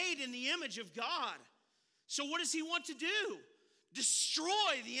is made in the image of God. So what does he want to do?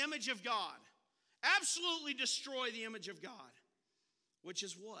 Destroy the image of God. Absolutely destroy the image of God. Which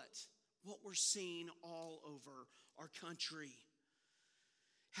is what? What we're seeing all over our country.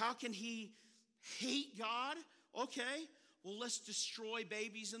 How can he hate God? Okay, well, let's destroy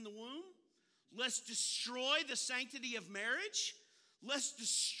babies in the womb. Let's destroy the sanctity of marriage. Let's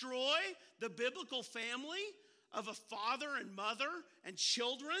destroy the biblical family of a father and mother and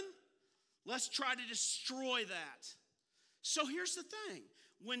children. Let's try to destroy that. So here's the thing.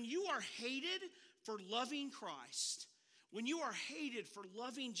 When you are hated for loving Christ, when you are hated for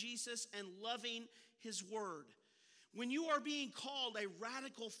loving Jesus and loving his word, when you are being called a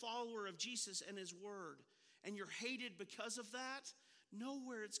radical follower of Jesus and his word, and you're hated because of that, know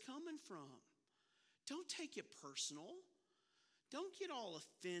where it's coming from. Don't take it personal. Don't get all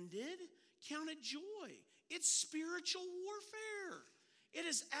offended. Count it joy. It's spiritual warfare. It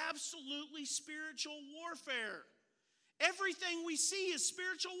is absolutely spiritual warfare. Everything we see is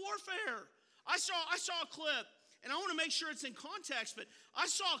spiritual warfare. I saw a clip, and I want to make sure it's in context, but I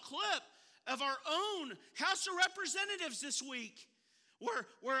saw a clip of our own House of Representatives this week where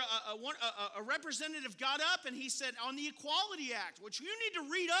a representative got up and he said on the Equality Act, which you need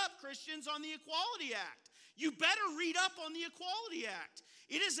to read up, Christians, on the Equality Act. You better read up on the Equality Act.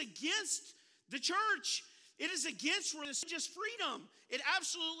 It is against the church. It is against religious freedom. It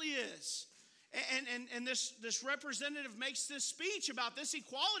absolutely is. And this representative makes this speech about this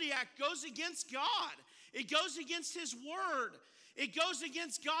Equality Act goes against God. It goes against his word. It goes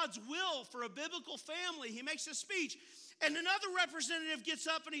against God's will for a biblical family. He makes a speech. And another representative gets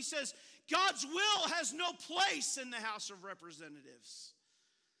up and he says, God's will has no place in the House of Representatives.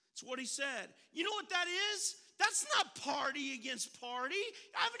 That's what he said. You know what that is? That's not party against party.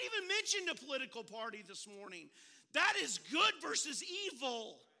 I haven't even mentioned a political party this morning. That is good versus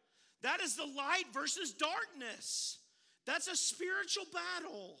evil. That is the light versus darkness. That's a spiritual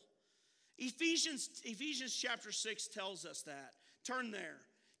battle. Ephesians chapter 6 tells us that. Turn there.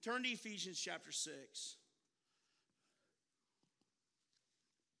 Turn to Ephesians chapter 6.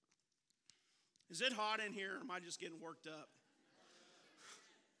 Is it hot in here, or am I just getting worked up?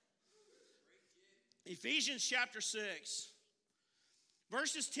 Ephesians chapter 6,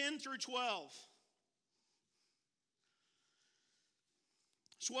 verses 10 through 12.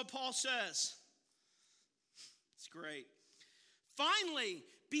 That's what Paul says. It's great. Finally,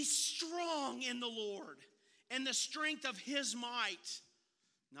 be strong in the Lord and the strength of his might.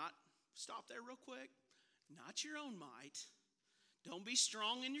 Stop there real quick. Not your own might. Don't be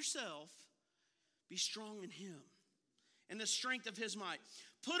strong in yourself. Be strong in him. and the strength of his might.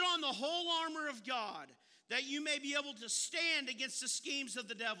 Put on the whole armor of God, that you may be able to stand against the schemes of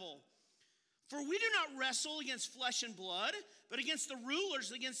the devil. For we do not wrestle against flesh and blood, but against the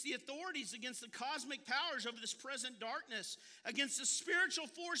rulers, against the authorities, against the cosmic powers over this present darkness, against the spiritual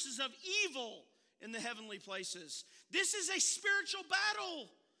forces of evil in the heavenly places. This is a spiritual battle.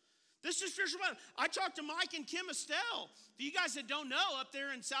 This is spiritual battle. I talked to Mike and Kim Estelle. For you guys that don't know, up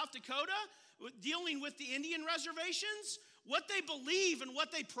there in South Dakota, dealing with the Indian reservations, what they believe and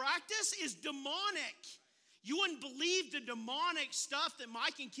what they practice is demonic. You wouldn't believe the demonic stuff that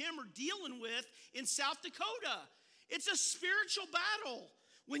Mike and Kim are dealing with in South Dakota. It's a spiritual battle.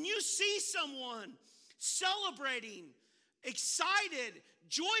 When you see someone celebrating, excited,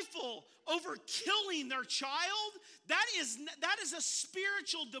 joyful over killing their child, that is a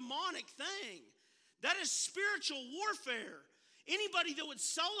spiritual demonic thing. That is spiritual warfare. Anybody that would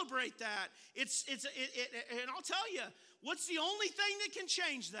celebrate that, and I'll tell you, what's the only thing that can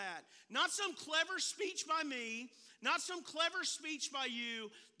change that? Not some clever speech by me, not some clever speech by you.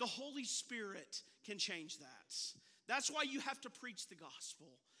 The Holy Spirit can change that. That's why you have to preach the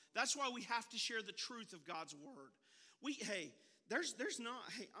gospel. That's why we have to share the truth of God's word. I'm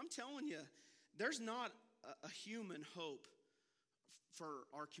telling you, there's not a human hope for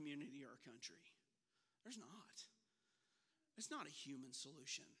our community or our country. There's not. It's not a human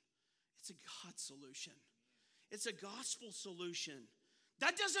solution. It's a God solution. It's a gospel solution.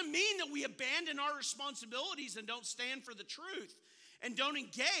 That doesn't mean that we abandon our responsibilities and don't stand for the truth and don't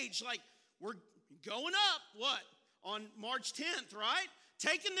engage. Like, we're going up, on March 10th, right?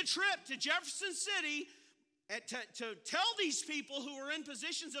 Taking the trip to Jefferson City to tell these people who are in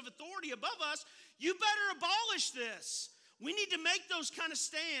positions of authority above us, you better abolish this. We need to make those kind of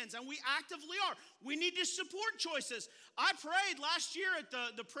stands, and we actively are. We need to support choices. I prayed last year at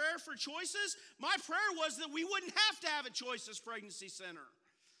the prayer for choices. My prayer was that we wouldn't have to have a choices pregnancy center.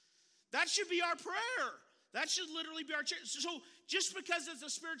 That should be our prayer. That should literally be our prayer. So just because it's a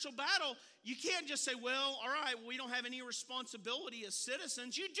spiritual battle, you can't just say, well, all right, we don't have any responsibility as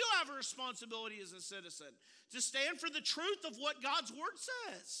citizens. You do have a responsibility as a citizen to stand for the truth of what God's word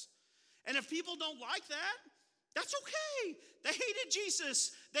says. And if people don't like that, that's okay. They hated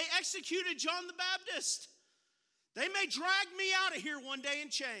Jesus. They executed John the Baptist. They may drag me out of here one day in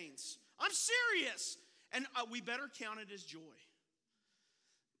chains. I'm serious. And we better count it as joy.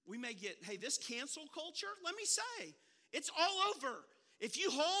 We may get, this cancel culture, let me say, it's all over. If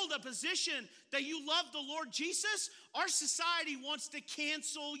you hold a position that you love the Lord Jesus, our society wants to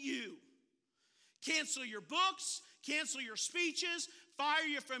cancel you. Cancel your books, cancel your speeches, fire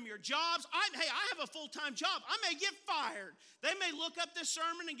you from your jobs. I have a full-time job. I may get fired. They may look up this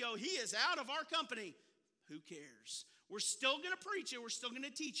sermon and go, he is out of our company. Who cares? We're still going to preach it. We're still going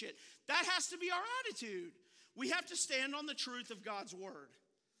to teach it. That has to be our attitude. We have to stand on the truth of God's word.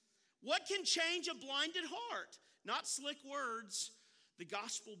 What can change a blinded heart? Not slick words, the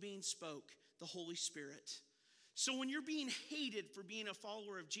gospel being spoke, the Holy Spirit. So when you're being hated for being a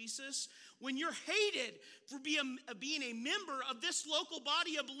follower of Jesus, when you're hated for being a member of this local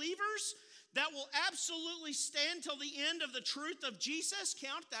body of believers that will absolutely stand till the end of the truth of Jesus,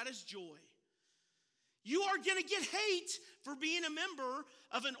 count that as joy. You are going to get hate for being a member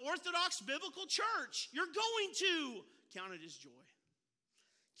of an Orthodox biblical church. You're going to count it as joy.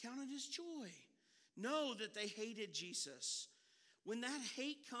 Count it as joy. Know that they hated Jesus. When that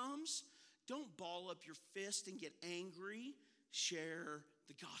hate comes, don't ball up your fist and get angry. Share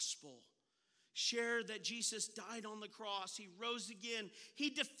the gospel. Share that Jesus died on the cross. He rose again.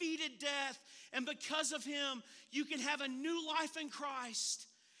 He defeated death. And because of him, you can have a new life in Christ.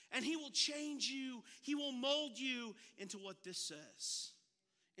 And he will change you. He will mold you into what this says.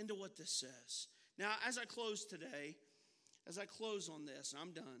 Into what this says. Now, as I close today, as I close on this,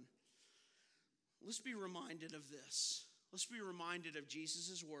 I'm done. Let's be reminded of this. Let's be reminded of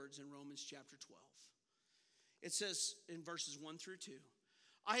Jesus' words in Romans chapter 12. It says in verses 1 through 2,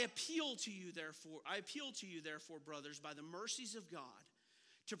 I appeal to you, therefore, brothers, by the mercies of God,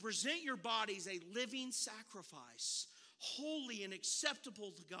 to present your bodies a living sacrifice, holy and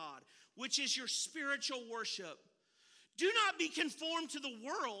acceptable to God, which is your spiritual worship. Do not be conformed to the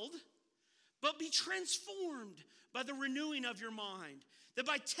world, but be transformed by the renewing of your mind, that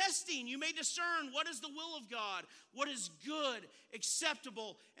by testing you may discern what is the will of God, what is good,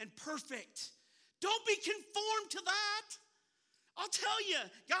 acceptable, and perfect. Don't be conformed to that. I'll tell you,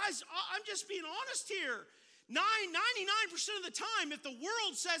 guys, I'm just being honest here. 99% of the time, if the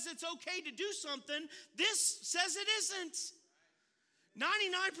world says it's okay to do something, this says it isn't.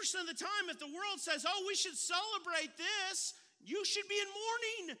 99% of the time, if the world says, oh, we should celebrate this, you should be in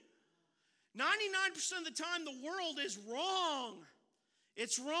mourning. 99% of the time, the world is wrong.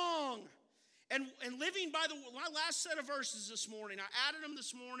 It's wrong. And living by my last set of verses this morning, I added them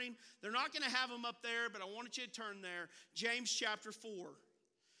this morning. They're not going to have them up there, but I wanted you to turn there. James chapter 4.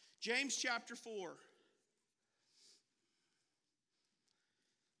 James chapter 4.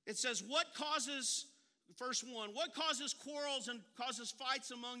 It says, verse 1, what causes quarrels and causes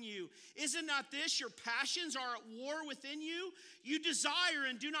fights among you? Is it not this, your passions are at war within you? You desire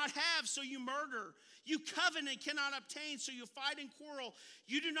and do not have, so you murder. You covet and cannot obtain, so you fight and quarrel.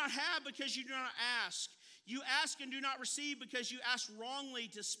 You do not have because you do not ask. You ask and do not receive because you ask wrongly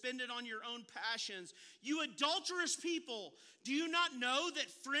to spend it on your own passions. You adulterous people, do you not know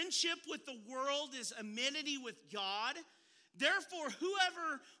that friendship with the world is enmity with God? Therefore,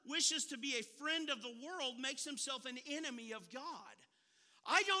 whoever wishes to be a friend of the world makes himself an enemy of God.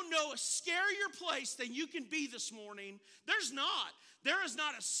 I don't know a scarier place than you can be this morning. There's not. There is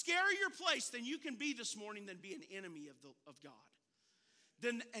not a scarier place than you can be this morning than be an enemy of God.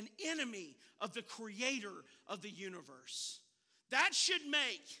 Than an enemy of the creator of the universe. That should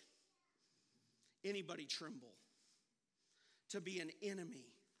make anybody tremble. To be an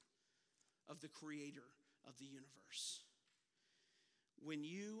enemy of the creator of the universe. When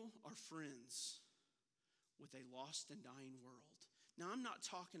you are friends with a lost and dying world. Now, I'm not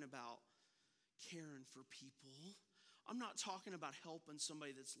talking about caring for people. I'm not talking about helping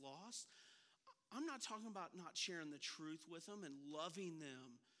somebody that's lost. I'm not talking about not sharing the truth with them and loving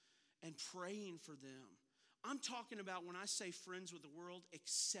them and praying for them. I'm talking about, when I say friends with the world,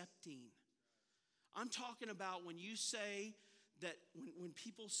 accepting. I'm talking about when you say that, when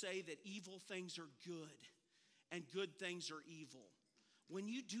people say that evil things are good and good things are evil. When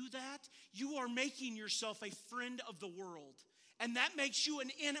you do that, you are making yourself a friend of the world. And that makes you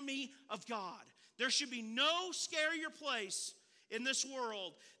an enemy of God. There should be no scarier place in this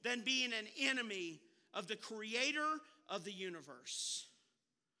world than being an enemy of the creator of the universe.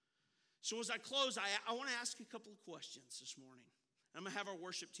 So as I close, I want to ask you a couple of questions this morning. I'm going to have our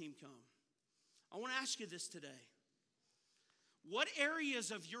worship team come. I want to ask you this today. What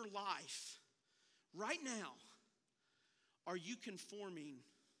areas of your life right now are you conforming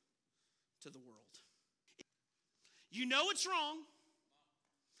to the world? You know it's wrong,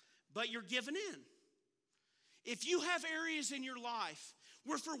 but you're giving in. If you have areas in your life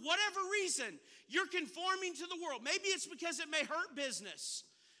where for whatever reason you're conforming to the world, maybe it's because it may hurt business.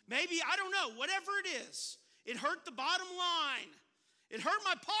 Maybe, I don't know, whatever it is. It hurt the bottom line. It hurt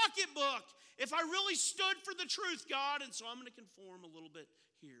my pocketbook if I really stood for the truth, God, and so I'm going to conform a little bit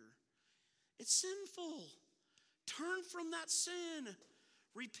here. It's sinful. Turn from that sin.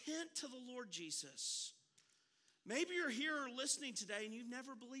 Repent to the Lord Jesus. Maybe you're here or listening today and you've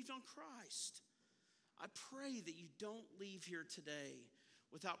never believed on Christ. I pray that you don't leave here today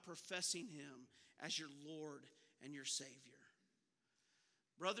without professing Him as your Lord and your Savior.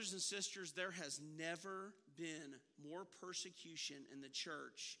 Brothers and sisters, there has never been more persecution in the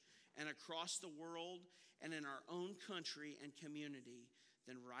church and across the world and in our own country and community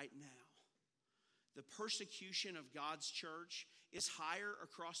than right now. The persecution of God's church is higher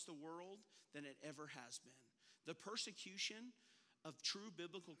across the world than it ever has been. The persecution of true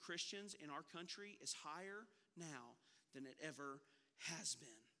biblical Christians in our country is higher now than it ever has been.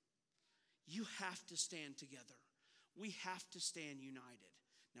 You have to stand together. We have to stand united.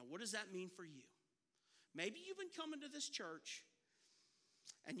 Now, what does that mean for you? Maybe you've been coming to this church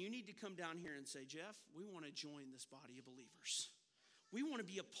and you need to come down here and say, Jeff, we want to join this body of believers. We want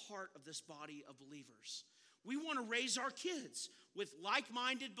to be a part of this body of believers. We want to raise our kids with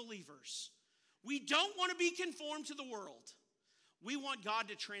like-minded believers. We don't want to be conformed to the world. We want God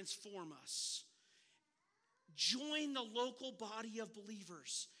to transform us. Join the local body of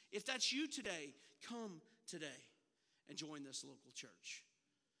believers. If that's you today, come today and join this local church.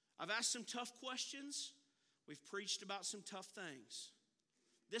 I've asked some tough questions. We've preached about some tough things.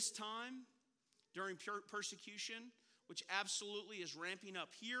 This time, during persecution, which absolutely is ramping up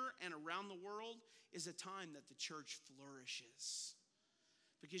here and around the world, is a time that the church flourishes.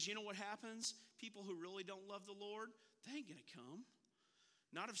 Because you know what happens? People who really don't love the Lord, they ain't going to come.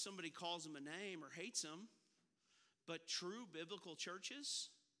 Not if somebody calls them a name or hates them. But true biblical churches,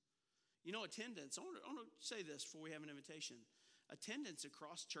 you know, attendance. I want to say this before we have an invitation. Attendance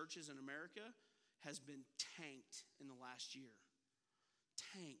across churches in America has been tanked in the last year.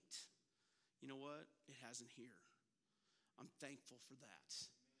 Tanked. You know what? It hasn't here. I'm thankful for that.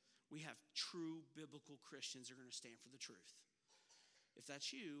 We have true biblical Christians that are going to stand for the truth. If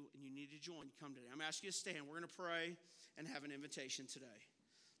that's you and you need to join, come today. I'm asking you to stand. We're going to pray and have an invitation today.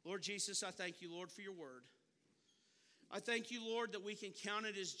 Lord Jesus, I thank you, Lord, for your word. I thank you, Lord, that we can count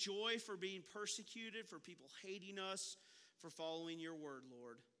it as joy for being persecuted, for people hating us, for following your word,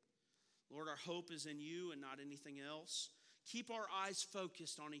 Lord. Lord, our hope is in you and not anything else. Keep our eyes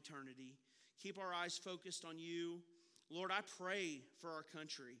focused on eternity. Keep our eyes focused on you. Lord, I pray for our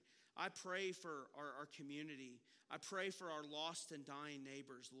country. I pray for our community. I pray for our lost and dying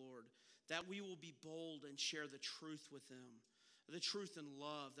neighbors, Lord, that we will be bold and share the truth with them, the truth and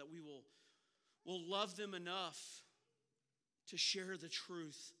love, that we will love them enough to share the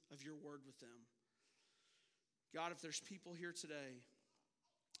truth of your word with them. God, if there's people here today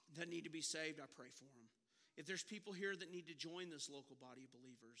that need to be saved, I pray for them. If there's people here that need to join this local body of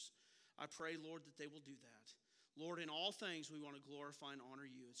believers, I pray, Lord, that they will do that. Lord, in all things, we want to glorify and honor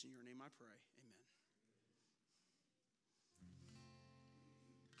you. It's in your name I pray. Amen.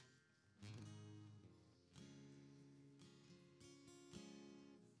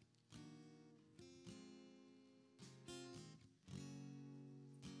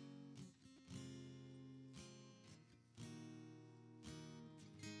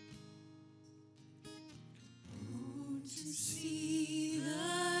 To see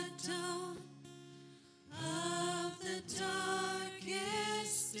the dawn of the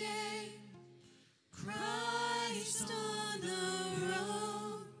darkest day, Christ on the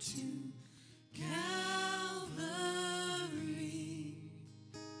road to Calvary,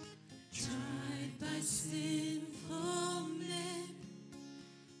 tried by sinful men,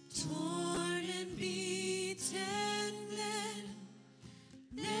 torn and beaten, then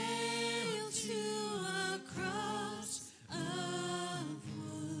nailed to a cross.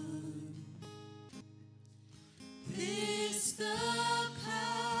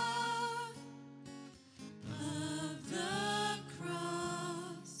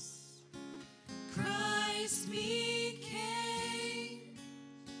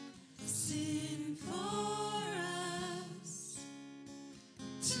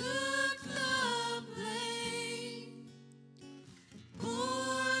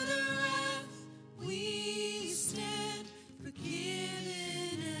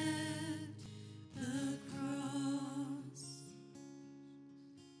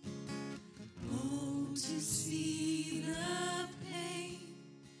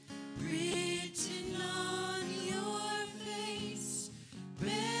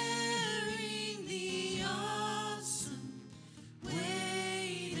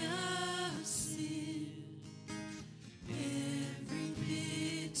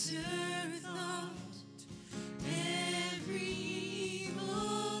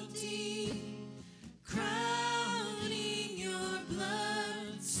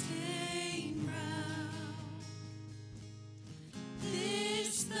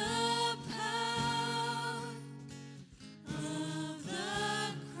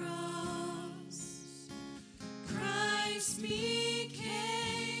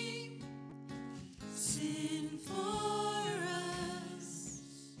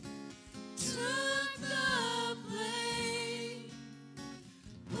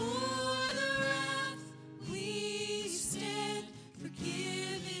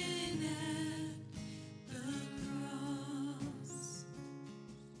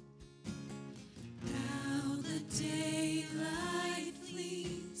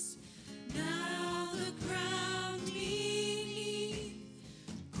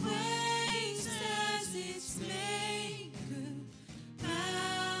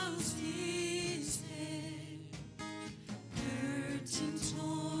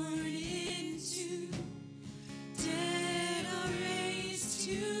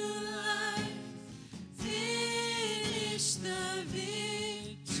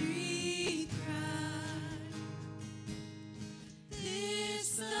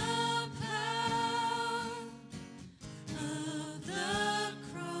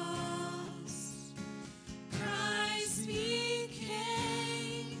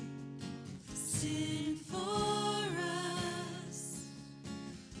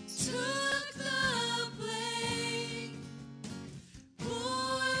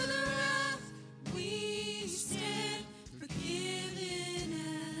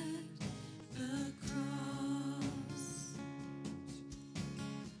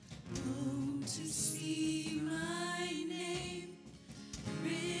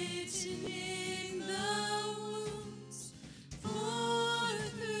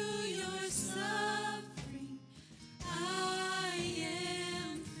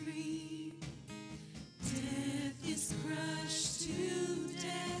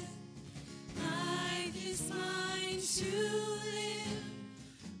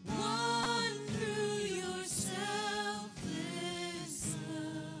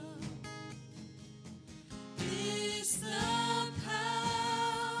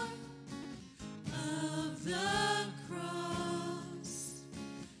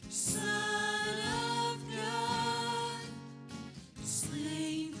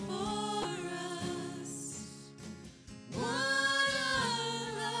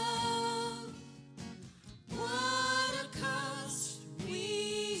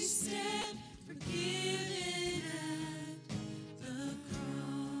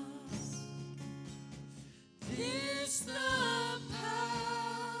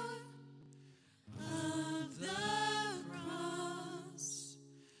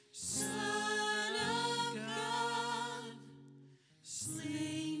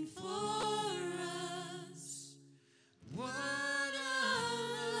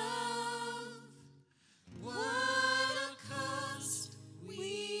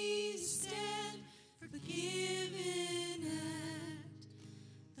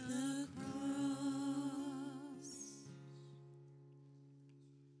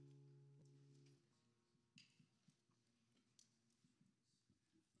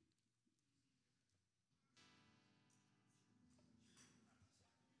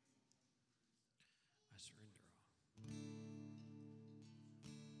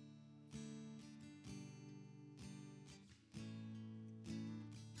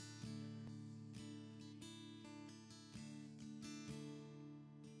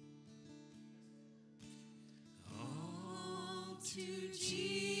 to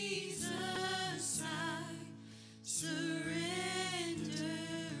Jesus I surrender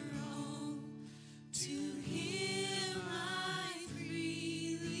all. To Him I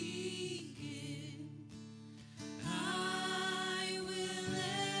freely give. I will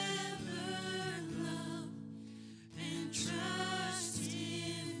ever love and trust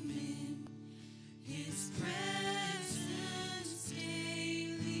Him in His presence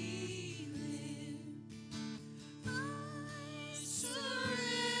daily live. I surrender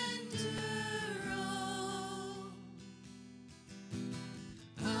all.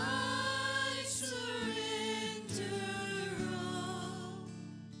 I surrender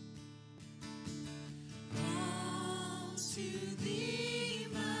all to Thee,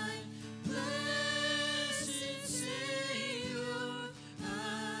 my blessed Savior. I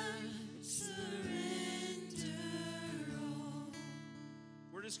surrender all.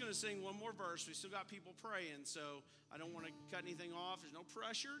 We're just going to sing one more verse. We still got people praying, so I don't want to cut anything off. There's no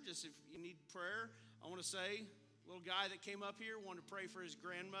pressure. Just if you need prayer, I want to say, little guy that came up here wanted to pray for his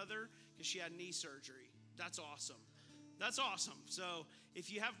grandmother because she had knee surgery. That's awesome. That's awesome. So if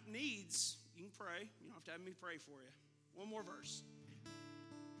you have needs, you can pray. You don't have to have me pray for you. One more verse.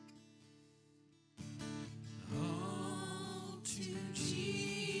 All to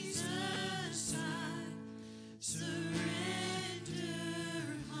Jesus I surrender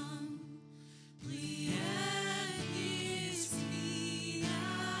humbly at His feet I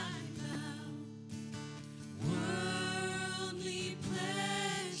bow. Worldly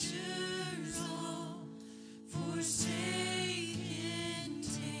pleasures all forsake and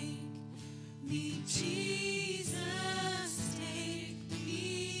take me, Jesus, take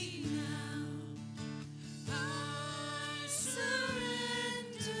me now. I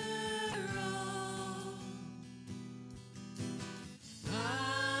surrender all.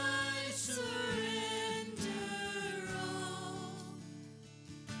 I surrender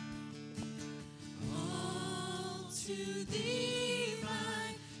all to Thee,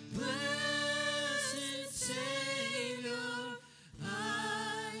 my blessed Savior.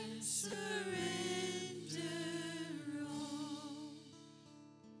 I surrender all.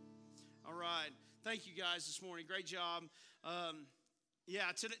 All right. Thank you guys this morning. Great job.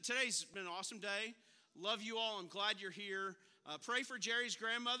 Today's been an awesome day. Love you all. I'm glad you're here. Pray for Jerry's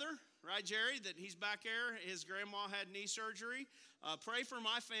grandmother, right, Jerry, that he's back there. His grandma had knee surgery. Pray for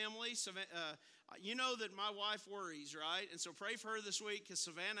my family. You know that my wife worries, right? And so pray for her this week because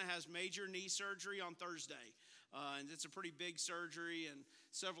Savannah has major knee surgery on Thursday. And it's a pretty big surgery and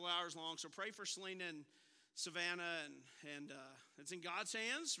several hours long. So pray for Selena and Savannah, and it's in God's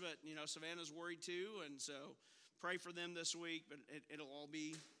hands, but, you know, Savannah's worried too, and so pray for them this week, but it'll all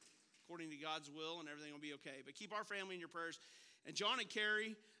be according to God's will, and everything will be okay. But keep our family in your prayers. And John and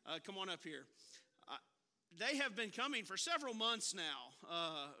Carrie, come on up here. They have been coming for several months now,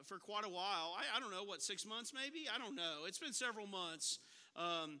 for quite a while. I don't know, 6 months maybe? I don't know. It's been several months.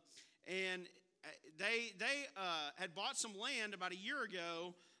 And they had bought some land about a year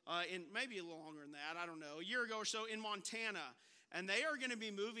ago, in maybe a little longer than that, I don't know, a year ago or so in Montana. And they are going to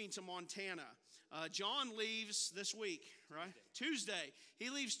be moving to Montana. John leaves this week, right? Tuesday. He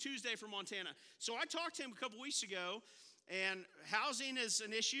leaves Tuesday for Montana. So I talked to him a couple weeks ago, and housing is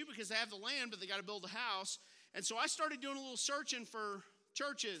an issue because they have the land, but they got to build a house. And so I started doing a little searching for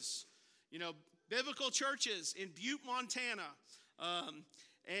churches, you know, biblical churches in Butte, Montana.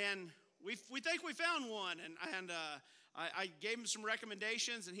 And we think we found one, and I gave him some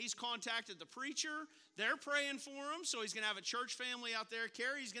recommendations, and he's contacted the preacher. They're praying for him, so he's going to have a church family out there.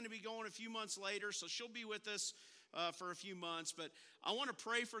 Carrie's going to be going a few months later, so she'll be with us for a few months. But I want to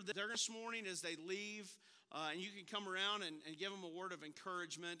pray for them this morning as they leave, and you can come around and give them a word of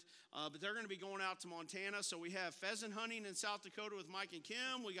encouragement. But they're going to be going out to Montana, so we have pheasant hunting in South Dakota with Mike and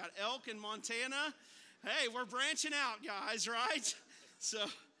Kim. We got elk in Montana. Hey, we're branching out, guys, right? So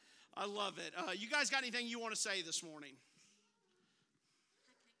I love it. You guys got anything you want to say this morning?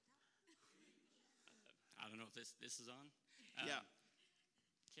 I don't know if this is on. Yeah.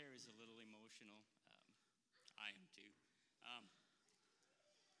 Carrie's a little emotional. I am too.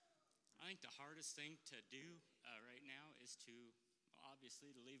 I think the hardest thing to do right now is to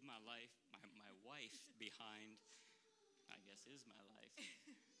leave my life, my wife behind. I guess is my life.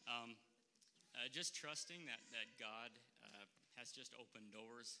 Just trusting that God has just opened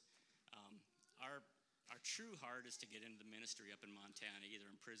doors. Our true heart is to get into the ministry up in Montana, either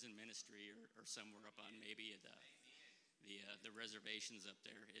in prison ministry or somewhere up on maybe the reservations up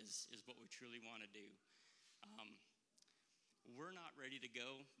there is what we truly want to do. We're not ready to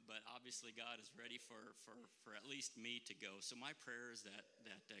go, but obviously God is ready for at least me to go. So my prayer is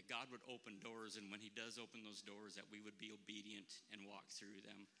that God would open doors, and when he does open those doors, that we would be obedient and walk through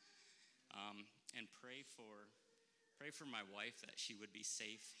them. And pray for my wife, that she would be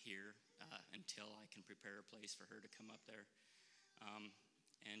safe here until I can prepare a place for her to come up there.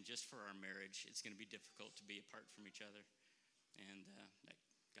 And just for our marriage, it's going to be difficult to be apart from each other, and that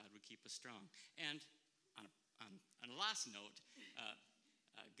God would keep us strong. And on a last note,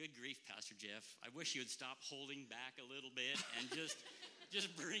 good grief, Pastor Jeff. I wish you would stop holding back a little bit and just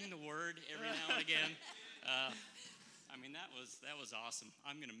bring the word every now and again. I mean, that was awesome.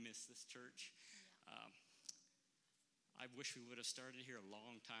 I'm going to miss this church. I wish we would have started here a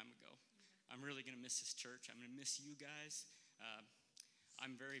long time ago. I'm really going to miss this church. I'm going to miss you guys.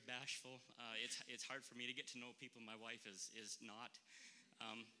 I'm very bashful. It's hard for me to get to know people. My wife is not.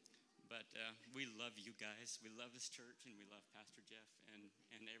 But we love you guys. We love this church, and we love Pastor Jeff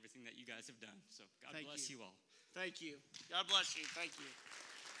and everything that you guys have done. So God bless you all. Thank you. God bless you. Thank you.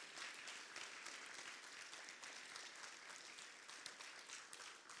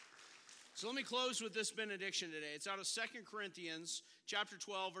 So let me close with this benediction today. It's out of 2 Corinthians chapter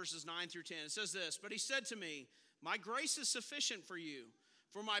 12, verses 9 through 10. It says this, "But he said to me, my grace is sufficient for you,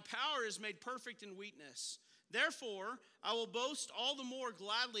 for my power is made perfect in weakness. Therefore, I will boast all the more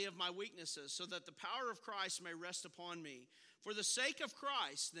gladly of my weaknesses, so that the power of Christ may rest upon me. For the sake of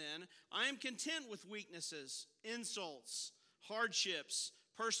Christ, then, I am content with weaknesses, insults, hardships,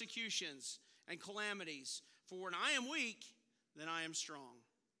 persecutions, and calamities. For when I am weak, then I am strong."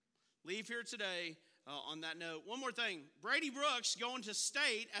 Leave here today on that note. One more thing. Brady Brooks going to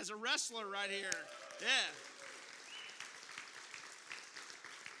state as a wrestler right here. Yeah.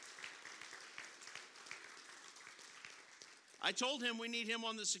 I told him we need him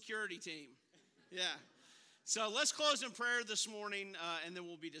on the security team. Yeah. So let's close in prayer this morning, and then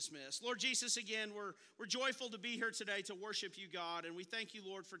we'll be dismissed. Lord Jesus, again, we're joyful to be here today to worship you, God, and we thank you,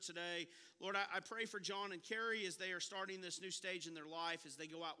 Lord, for today. Lord, I pray for John and Carrie as they are starting this new stage in their life, as they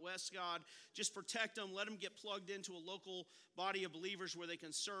go out west, God. Just protect them. Let them get plugged into a local body of believers where they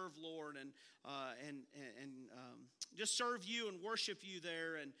can serve, Lord, and just serve you and worship you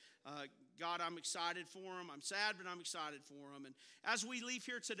there. And God, I'm excited for them. I'm sad, but I'm excited for them. And as we leave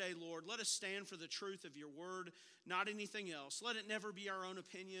here today, Lord, let us stand for the truth of your word, not anything else. Let it never be our own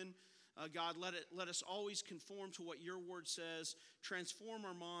opinion. God, let us always conform to what your word says. Transform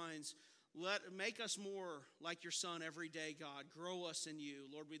our minds. Make us more like your son every day, God. Grow us in you.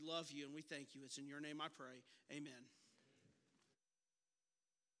 Lord, we love you and we thank you. It's in your name I pray. Amen.